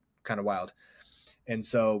kind of wild. And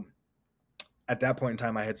so at that point in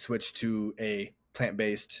time, I had switched to a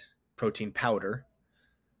plant-based protein powder,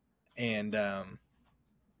 and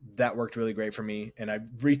that worked really great for me. And I've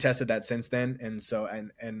retested that since then. And so,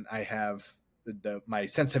 and I have my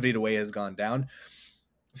sensitivity to whey has gone down.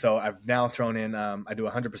 So I've now thrown in, I do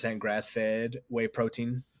 100% grass-fed whey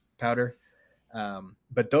protein powder.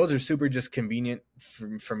 But those are super just convenient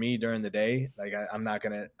for me during the day. Like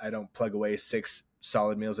I don't plug away 6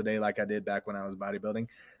 solid meals a day like I did back when I was bodybuilding.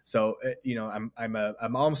 So,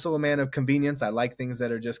 I'm also a man of convenience. I like things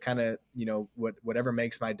that are just kind of, whatever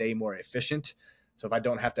makes my day more efficient. So if I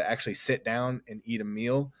don't have to actually sit down and eat a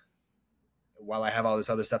meal while I have all this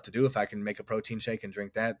other stuff to do, if I can make a protein shake and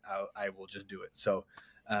drink that, I will just do it. So,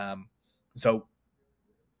 so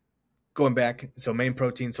going back, so main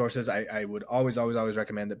protein sources, I would always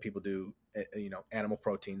recommend that people do, animal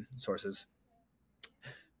protein sources.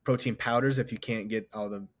 Protein powders, if you can't get all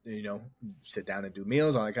the, sit down and do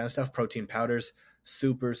meals, all that kind of stuff. Protein powders,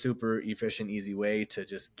 super efficient, easy way to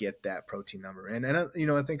just get that protein number in. And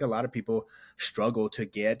I think a lot of people struggle to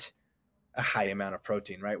get a high amount of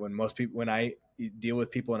protein, right? When I deal with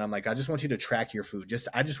people and I'm like, I just want you to track your food.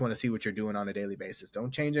 I just want to see what you're doing on a daily basis.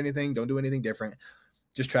 Don't change anything. Don't do anything different.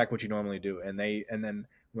 Just track what you normally do. And then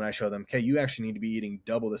when I show them, okay, you actually need to be eating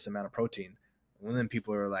double this amount of protein. And then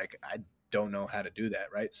people are like, I don't know how to do that,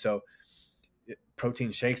 right? So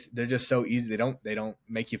protein shakes, they're just so easy. They don't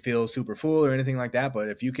make you feel super full or anything like that. But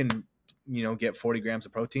if you can, get 40 grams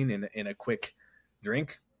of protein in a quick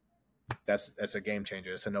drink, that's a game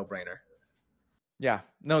changer. It's a no-brainer. Yeah,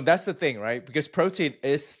 no, that's the thing, right? Because protein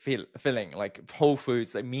is filling, like whole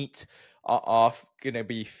foods, like meat are going to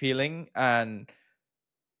be filling. And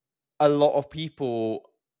a lot of people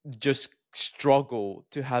just struggle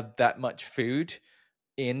to have that much food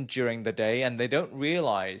in during the day, and they don't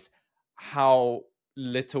realize how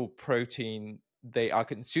little protein they are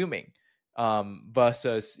consuming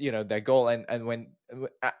versus their goal. And when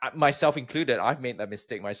myself included, I've made that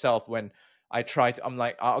mistake myself when I tried I'm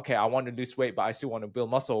like, okay, I want to lose weight but I still want to build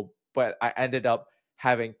muscle, but I ended up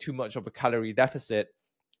having too much of a calorie deficit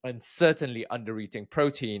and certainly under eating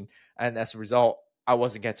protein, and as a result I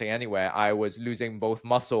wasn't getting anywhere. I was losing both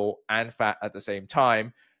muscle and fat at the same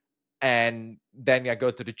time. And then I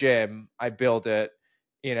go to the gym, I build it,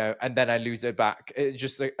 and then I lose it back. It's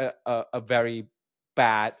just a very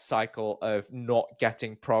bad cycle of not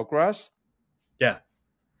getting progress.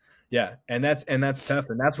 Yeah. And that's tough.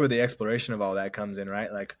 And that's where the exploration of all that comes in,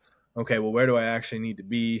 right? Like, okay, well, where do I actually need to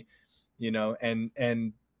be?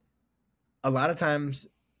 And a lot of times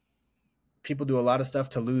people do a lot of stuff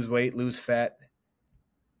to lose weight, lose fat,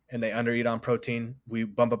 and they undereat on protein. We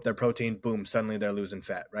bump up their protein, boom, suddenly they're losing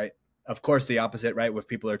fat, right? Of course, the opposite, right? If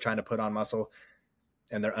people are trying to put on muscle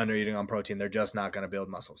and they're undereating on protein, they're just not going to build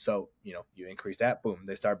muscle. So, you increase that, boom,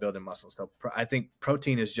 they start building muscle. So I think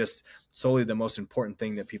protein is just solely the most important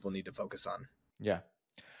thing that people need to focus on. Yeah.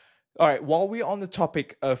 All right. While we're on the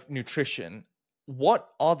topic of nutrition, what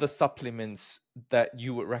are the supplements that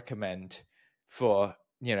you would recommend for,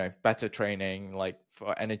 better training, like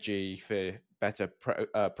for energy, for better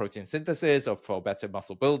protein synthesis, or for better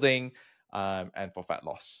muscle building, and for fat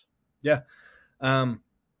loss? Yeah.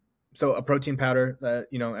 So a protein powder,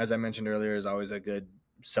 as I mentioned earlier, is always a good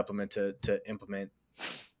supplement to implement.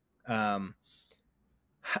 I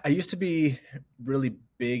used to be really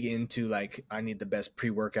big into like, I need the best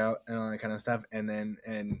pre-workout and all that kind of stuff. And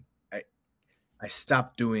I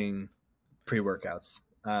stopped doing pre-workouts.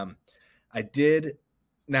 I did.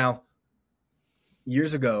 Now,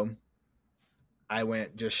 years ago, I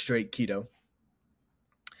went just straight keto.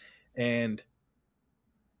 And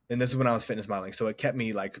this is when I was fitness modeling. So it kept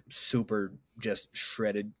me like super just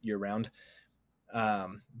shredded year round.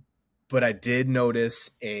 But I did notice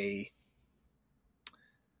a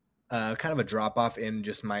kind of a drop off in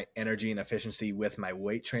just my energy and efficiency with my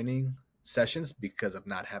weight training sessions because of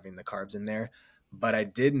not having the carbs in there. But I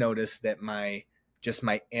did notice that my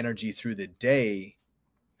energy through the day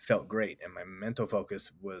felt great and my mental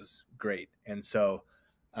focus was great. And so,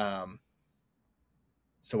 so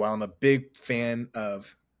while I'm a big fan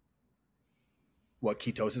of what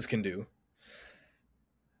ketosis can do,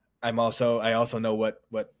 I also know what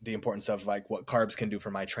the importance of like what carbs can do for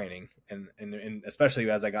my training, and especially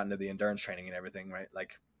as I got into the endurance training and everything, right?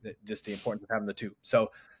 Like just the importance of having the two.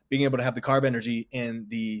 So being able to have the carb energy and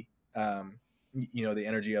the the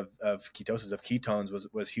energy of ketosis, of ketones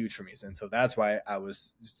was huge for me. And so that's why I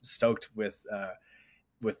was stoked with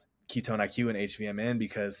Ketone-IQ and H.V.M.N,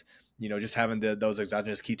 because just having those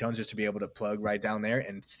exogenous ketones just to be able to plug right down there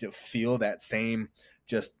and still feel that same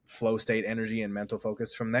just flow state energy and mental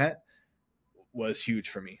focus from that was huge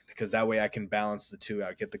for me, because that way I can balance the two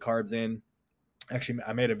out, get the carbs in. Actually,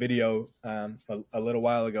 I made a video a little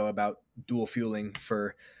while ago about dual fueling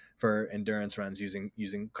for endurance runs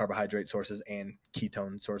using carbohydrate sources and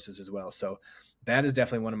ketone sources as well. So that is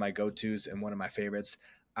definitely one of my go-tos and one of my favorites.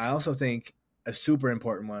 I also think a super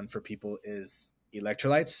important one for people is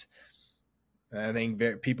electrolytes. I think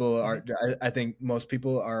I think most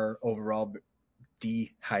people are overall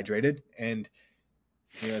dehydrated, and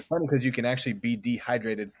it's funny because you can actually be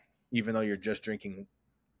dehydrated even though you're just drinking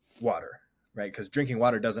water, right? Because drinking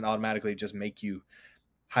water doesn't automatically just make you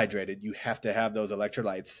hydrated. You have to have those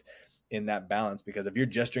electrolytes in that balance, because if you're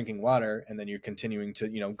just drinking water and then you're continuing to,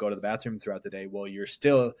 go to the bathroom throughout the day, well, you're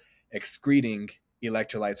still excreting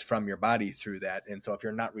electrolytes from your body through that. And so if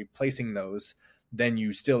you're not replacing those, then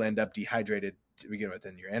you still end up dehydrated to begin with,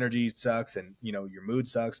 and your energy sucks, and your mood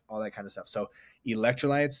sucks, all that kind of stuff. So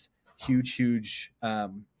electrolytes, huge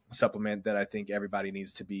supplement that I think everybody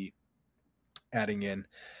needs to be adding in.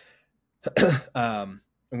 And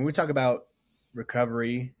when we talk about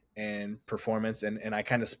recovery and performance, and I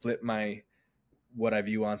kind of split what I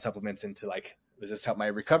view on supplements into like, does this help my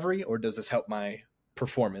recovery or does this help my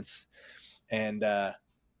performance? And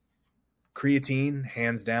creatine,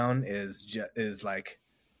 hands down, is like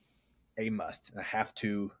a must. I have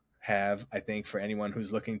to have, I think, for anyone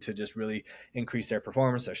who's looking to just really increase their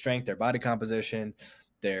performance, their strength, their body composition,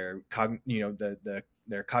 their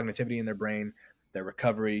their cognitivity in their brain, their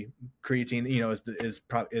recovery. Creatine,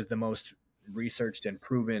 is the most researched and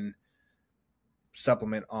proven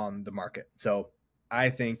supplement on the market. So I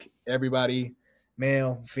think everybody,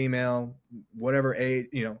 male, female, whatever age,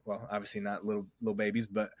 well, obviously not little babies,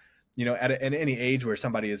 but at any age where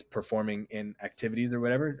somebody is performing in activities or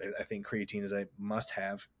whatever, I think creatine is a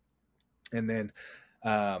must-have. And then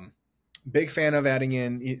big fan of adding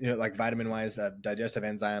in, like vitamin-wise, digestive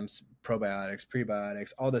enzymes, probiotics,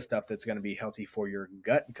 prebiotics, all this stuff that's going to be healthy for your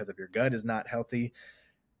gut, because if your gut is not healthy,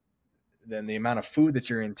 then the amount of food that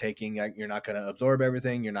you're intaking, you're not going to absorb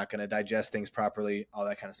everything. You're not going to digest things properly, all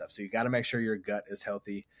that kind of stuff. So you got to make sure your gut is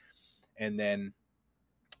healthy. And then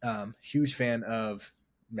huge fan of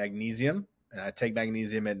magnesium. And I take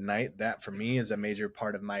magnesium at night. That for me is a major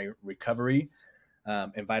part of my recovery.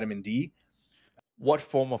 And vitamin D. What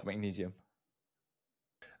form of magnesium?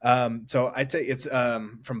 So I take it's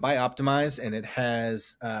from Bioptimize, and it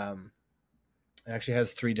actually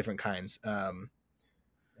has 3 different kinds.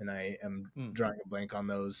 And I am drawing a blank on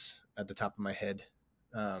those at the top of my head.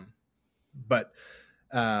 But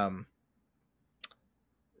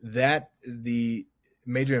the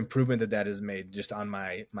major improvement that has made just on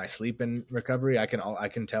my sleep and recovery, I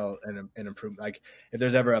can tell an improvement. Like if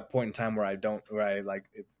there's ever a point in time where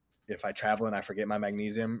if I travel and I forget my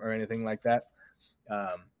magnesium or anything like that,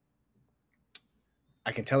 I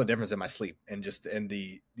can tell a difference in my sleep and just in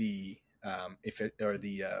the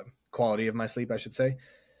quality of my sleep, I should say.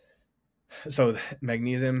 So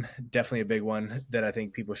magnesium, definitely a big one that I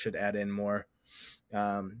think people should add in more.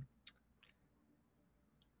 And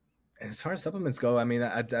as far as supplements go, I mean,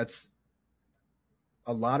 that's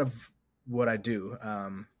a lot of what I do.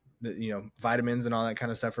 Vitamins and all that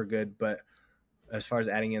kind of stuff are good, but as far as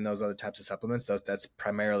adding in those other types of supplements, that's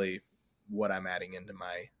primarily what I'm adding into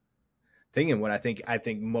my thing, and what I think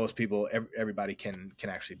most people, everybody can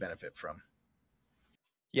actually benefit from.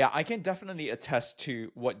 Yeah, I can definitely attest to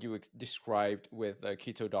what you described with the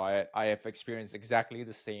keto diet. I have experienced exactly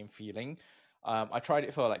the same feeling. I tried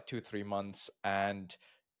it for like 2-3 months, and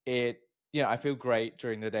I feel great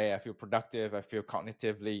during the day. I feel productive. I feel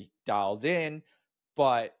cognitively dialed in.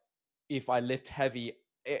 But if I lift heavy,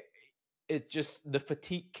 it's just the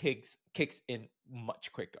fatigue kicks in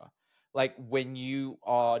much quicker. Like when you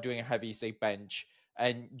are doing a heavy, say, bench,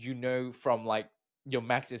 and from like your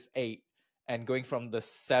max is 8, and going from the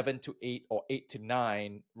 7 to 8 or 8 to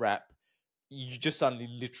 9 rep, you just suddenly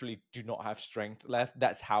literally do not have strength left.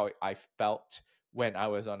 That's how I felt when I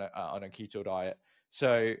was on a keto diet.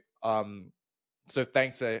 So so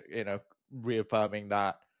thanks for reaffirming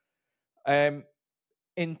that.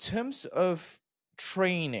 In terms of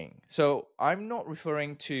training, so I'm not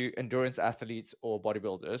referring to endurance athletes or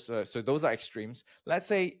bodybuilders. So those are extremes. Let's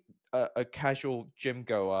say a casual gym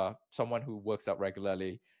goer, someone who works out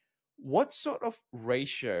regularly. What sort of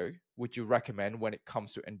ratio would you recommend when it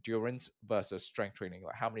comes to endurance versus strength training?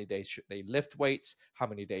 Like how many days should they lift weights? How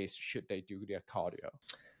many days should they do their cardio?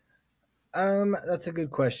 That's a good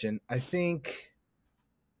question. I think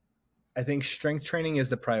strength training is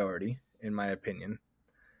the priority, in my opinion.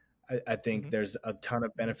 I think there's a ton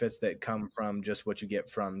of benefits that come from just what you get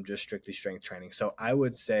from just strictly strength training. So I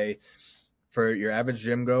would say for your average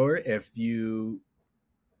gym goer, if you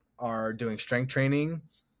are doing strength training,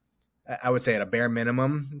 I would say at a bare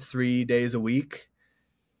minimum 3 days a week.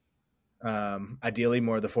 Ideally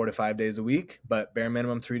more of the 4 to 5 days a week, but bare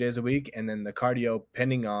minimum 3 days a week. And then the cardio,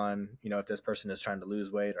 depending on, if this person is trying to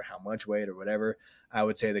lose weight or how much weight or whatever, I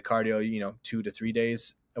would say the cardio, 2 to 3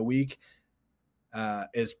 days a week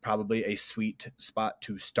is probably a sweet spot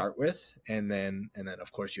to start with. And then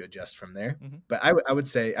of course you adjust from there. But I would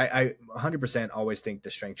say I 100% always think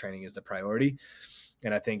the strength training is the priority.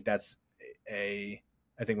 And I think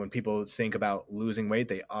I think when people think about losing weight,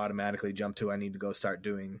 they automatically jump to, I need to go start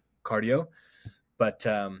doing cardio. But,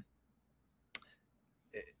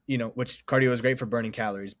 which cardio is great for burning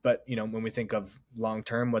calories, but when we think of long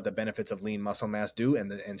term, what the benefits of lean muscle mass do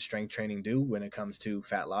and strength training do when it comes to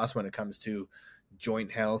fat loss, when it comes to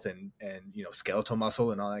joint health and skeletal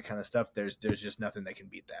muscle and all that kind of stuff, there's just nothing that can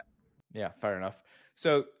beat that. Yeah, fair enough.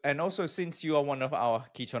 So, and also since you are one of our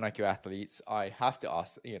Ketone-IQ athletes, I have to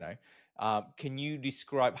ask, can you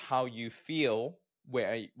describe how you feel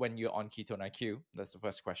when you're on Ketone-IQ? That's the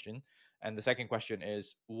first question. And the second question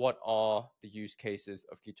is, what are the use cases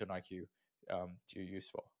of Ketone-IQ do you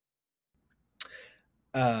use for?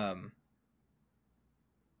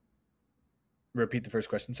 Repeat the first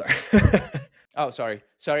question. Sorry. Oh, sorry.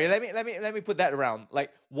 Let me put that around.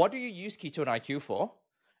 Like, what do you use Ketone-IQ for?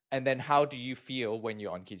 And then how do you feel when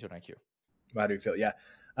you're on Ketone-IQ? How do you feel? Yeah.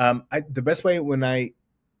 The best way when I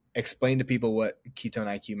explain to people what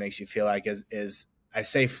Ketone-IQ makes you feel like is I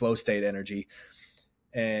say flow state energy.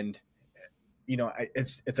 And,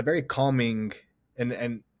 it's a very calming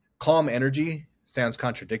and calm energy. Sounds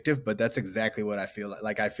contradictive, but that's exactly what I feel like.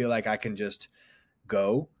 Like, I feel like I can just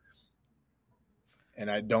go and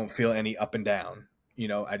I don't feel any up and down.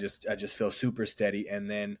 I just feel super steady.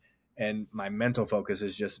 And my mental focus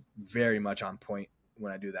is just very much on point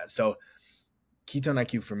when I do that. So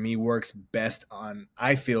Ketone-IQ for me works best on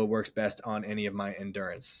any of my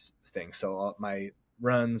endurance things. So all my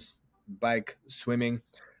runs, bike, swimming,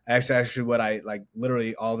 actually what I like,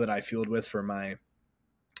 literally all that I fueled with for my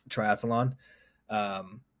triathlon.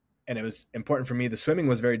 And it was important for me. The swimming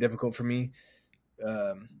was very difficult for me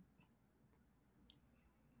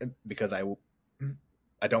because I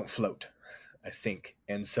don't float. I sink.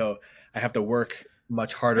 And so I have to work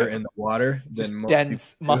much harder in the water than most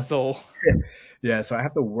dense muscle. Yeah. So I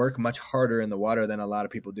have to work much harder in the water than a lot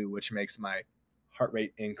of people do, which makes my heart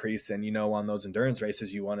rate increase. And, on those endurance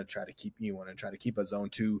races, you want to try to keep a zone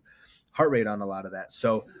 2 heart rate on a lot of that.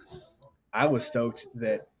 So I was stoked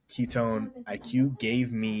that Ketone-IQ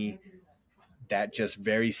gave me that just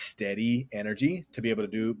very steady energy to be able to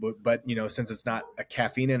do. But since it's not a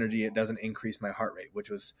caffeine energy, it doesn't increase my heart rate, which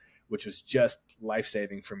was just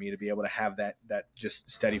life-saving for me to be able to have that just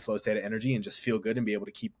steady flow state of energy and just feel good and be able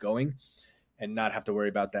to keep going and not have to worry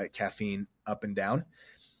about that caffeine up and down.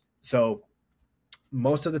 So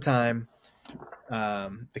most of the time,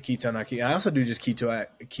 the Ketone-IQ, I also do just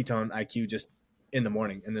Ketone-IQ just in the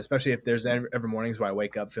morning. And especially if there's ever mornings where I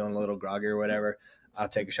wake up feeling a little groggy or whatever, I'll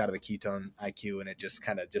take a shot of the Ketone-IQ and it just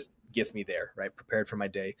kind of just gets me there, right? Prepared for my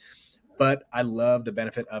day. But I love the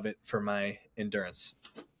benefit of it for my endurance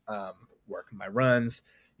work, my runs,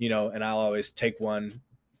 and I'll always take one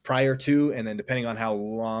prior to, and then depending on how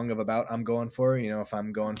long of a bout I'm going for, if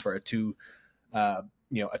I'm going for a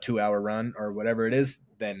 2-hour run or whatever it is,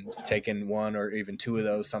 then taking one or even 2 of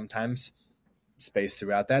those sometimes spaced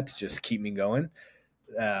throughout that to just keep me going.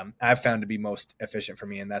 I've found to be most efficient for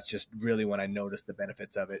me. And that's just really when I notice the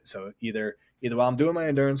benefits of it. So either while I'm doing my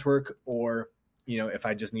endurance work or, if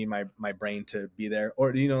I just need my brain to be there,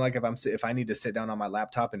 or, like if I need to sit down on my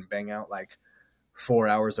laptop and bang out like 4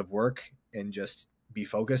 hours of work and just be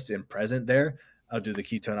focused and present there, I'll do the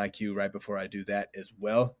Ketone-IQ right before I do that as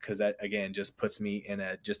well. Cause that again, just puts me in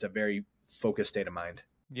a very focused state of mind.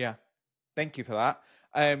 Yeah. Thank you for that.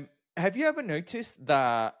 Have you ever noticed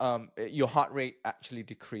that your heart rate actually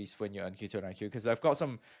decreased when you're on Ketone-IQ? Because I've got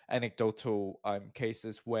some anecdotal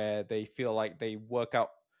cases where they feel like they work out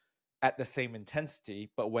at the same intensity,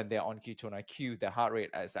 but when they're on Ketone-IQ, their heart rate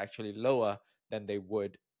is actually lower than they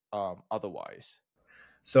would otherwise.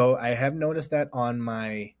 So I have noticed that on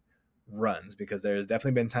my runs, because there's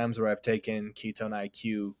definitely been times where I've taken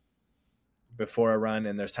Ketone-IQ before a run,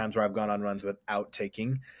 and there's times where I've gone on runs without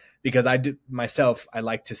taking, because I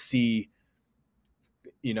like to see,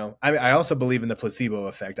 I also believe in the placebo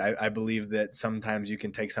effect. I believe that sometimes you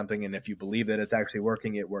can take something, and if you believe that it's actually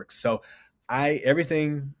working, it works. So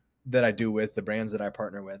everything that I do with the brands that I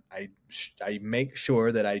partner with, I make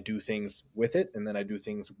sure that I do things with it and then I do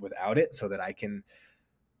things without it so that I can,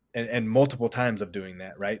 and multiple times of doing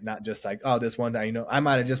that, right? Not just like, oh, this one day, I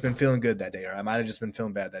might have just been feeling good that day, or I might have just been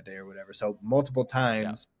feeling bad that day or whatever. So multiple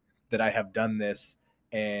times that I have done this,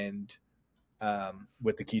 and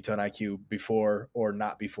with the Ketone-IQ before or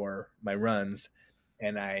not before my runs.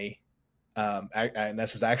 And and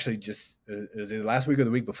this was actually just, it was either last week or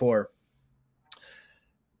the week before,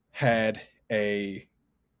 had a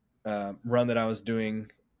run that I was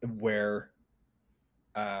doing where,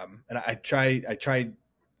 and I tried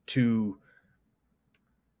to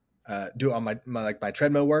do on my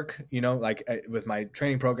treadmill work, with my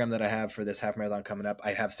training program that I have for this half marathon coming up.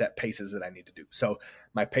 I have set paces that I need to do. So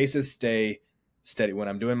my paces stay steady. When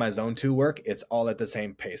I'm doing my zone 2 work, it's all at the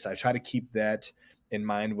same pace. I try to keep that in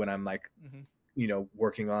mind when I'm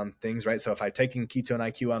working on things, right? So if I'm taking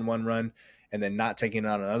Ketone-IQ on one run and then not taking it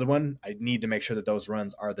on another one, I need to make sure that those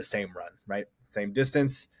runs are the same run, right? Same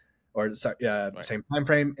distance, or Right. same time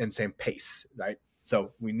frame and same pace, right?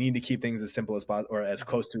 So we need to keep things as simple as possible, or as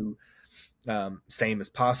close to same as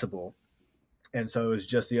possible. And so it was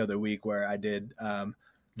just the other week where I did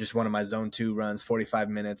just one of my zone 2 runs, 45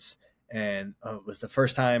 minutes, and it was the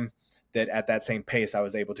first time that at that same pace I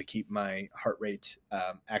was able to keep my heart rate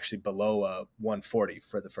actually below 140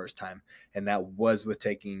 for the first time, and that was with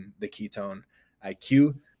taking the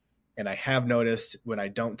Ketone-IQ. And I have noticed when I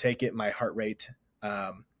don't take it, my heart rate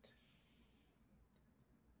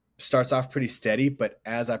starts off pretty steady, but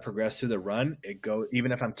as I progress through the run,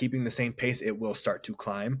 even if I'm keeping the same pace, it will start to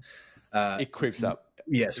climb. It creeps up.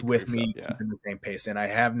 Yes, It with creeps me up, yeah. keeping the same pace. And I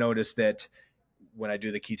have noticed that when I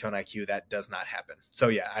do the Ketone-IQ, that does not happen. So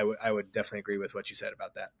yeah, I would definitely agree with what you said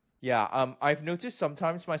about that. Yeah, I've noticed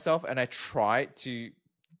sometimes myself, and I try to,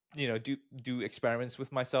 do experiments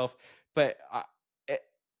with myself, but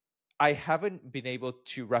I haven't been able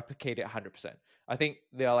to replicate it 100%. I think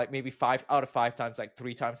there are like maybe 5 out of 5 times, like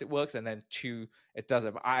 3 times it works, and then 2 it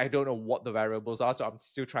doesn't. I don't know what the variables are, so I'm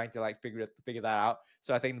still trying to like figure that out.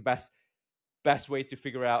 So I think the best way to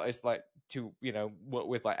figure out is like to work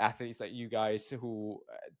with like athletes like you guys who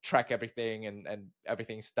track everything and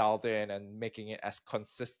everything's dialed in and making it as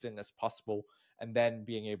consistent as possible, and then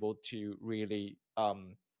being able to really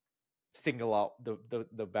single out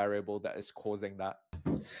the variable that is causing that.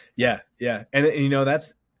 Yeah, and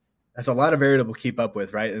that's a lot of variable to keep up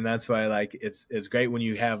with, right? And that's why like it's great when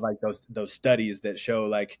you have like those studies that show,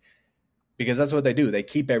 like, because that's what they do. They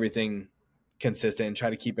keep everything consistent and try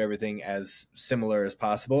to keep everything as similar as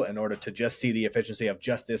possible in order to just see the efficiency of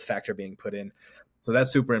just this factor being put in. So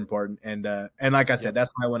that's super important. And like I said,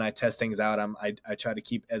 that's why when I test things out, I try to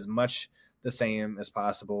keep as much the same as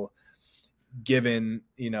possible, given,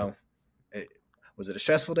 was it a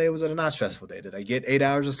stressful day? Was it a not stressful day? Did I get 8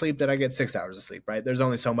 hours of sleep? Did I get 6 hours of sleep? Right? There's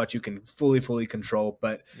only so much you can fully control,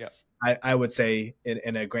 but I would say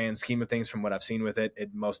in a grand scheme of things, from what I've seen with it,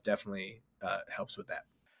 it most definitely helps with that.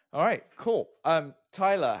 All right, cool.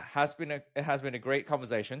 Tyler, it has been a great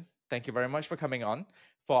conversation. Thank you very much for coming on.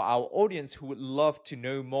 For our audience who would love to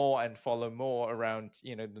know more and follow more around,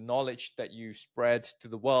 the knowledge that you spread to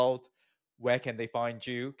the world, where can they find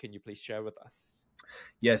you? Can you please share with us?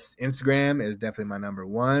 Yes, Instagram is definitely my number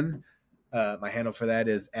one. My handle for that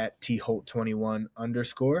is @tholt21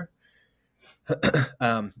 _.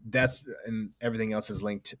 That's, and everything else is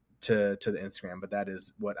linked to the Instagram, but that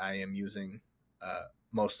is what I am using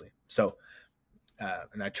mostly. So,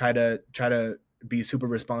 and I try to be super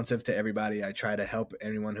responsive to everybody. I try to help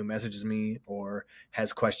anyone who messages me or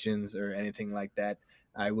has questions or anything like that.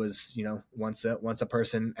 I was, once a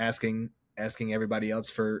person asking everybody else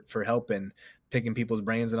for help and picking people's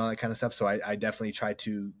brains and all that kind of stuff. So I definitely try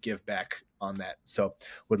to give back on that. So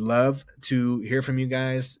would love to hear from you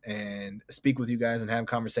guys and speak with you guys and have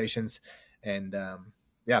conversations. And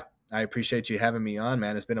I appreciate you having me on,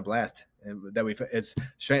 man. It's been a blast. And that it's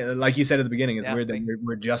strange, like you said at the beginning, it's weird that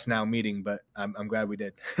we're just now meeting, but I'm glad we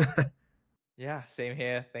did. Yeah, same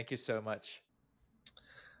here. Thank you so much.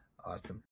 Awesome.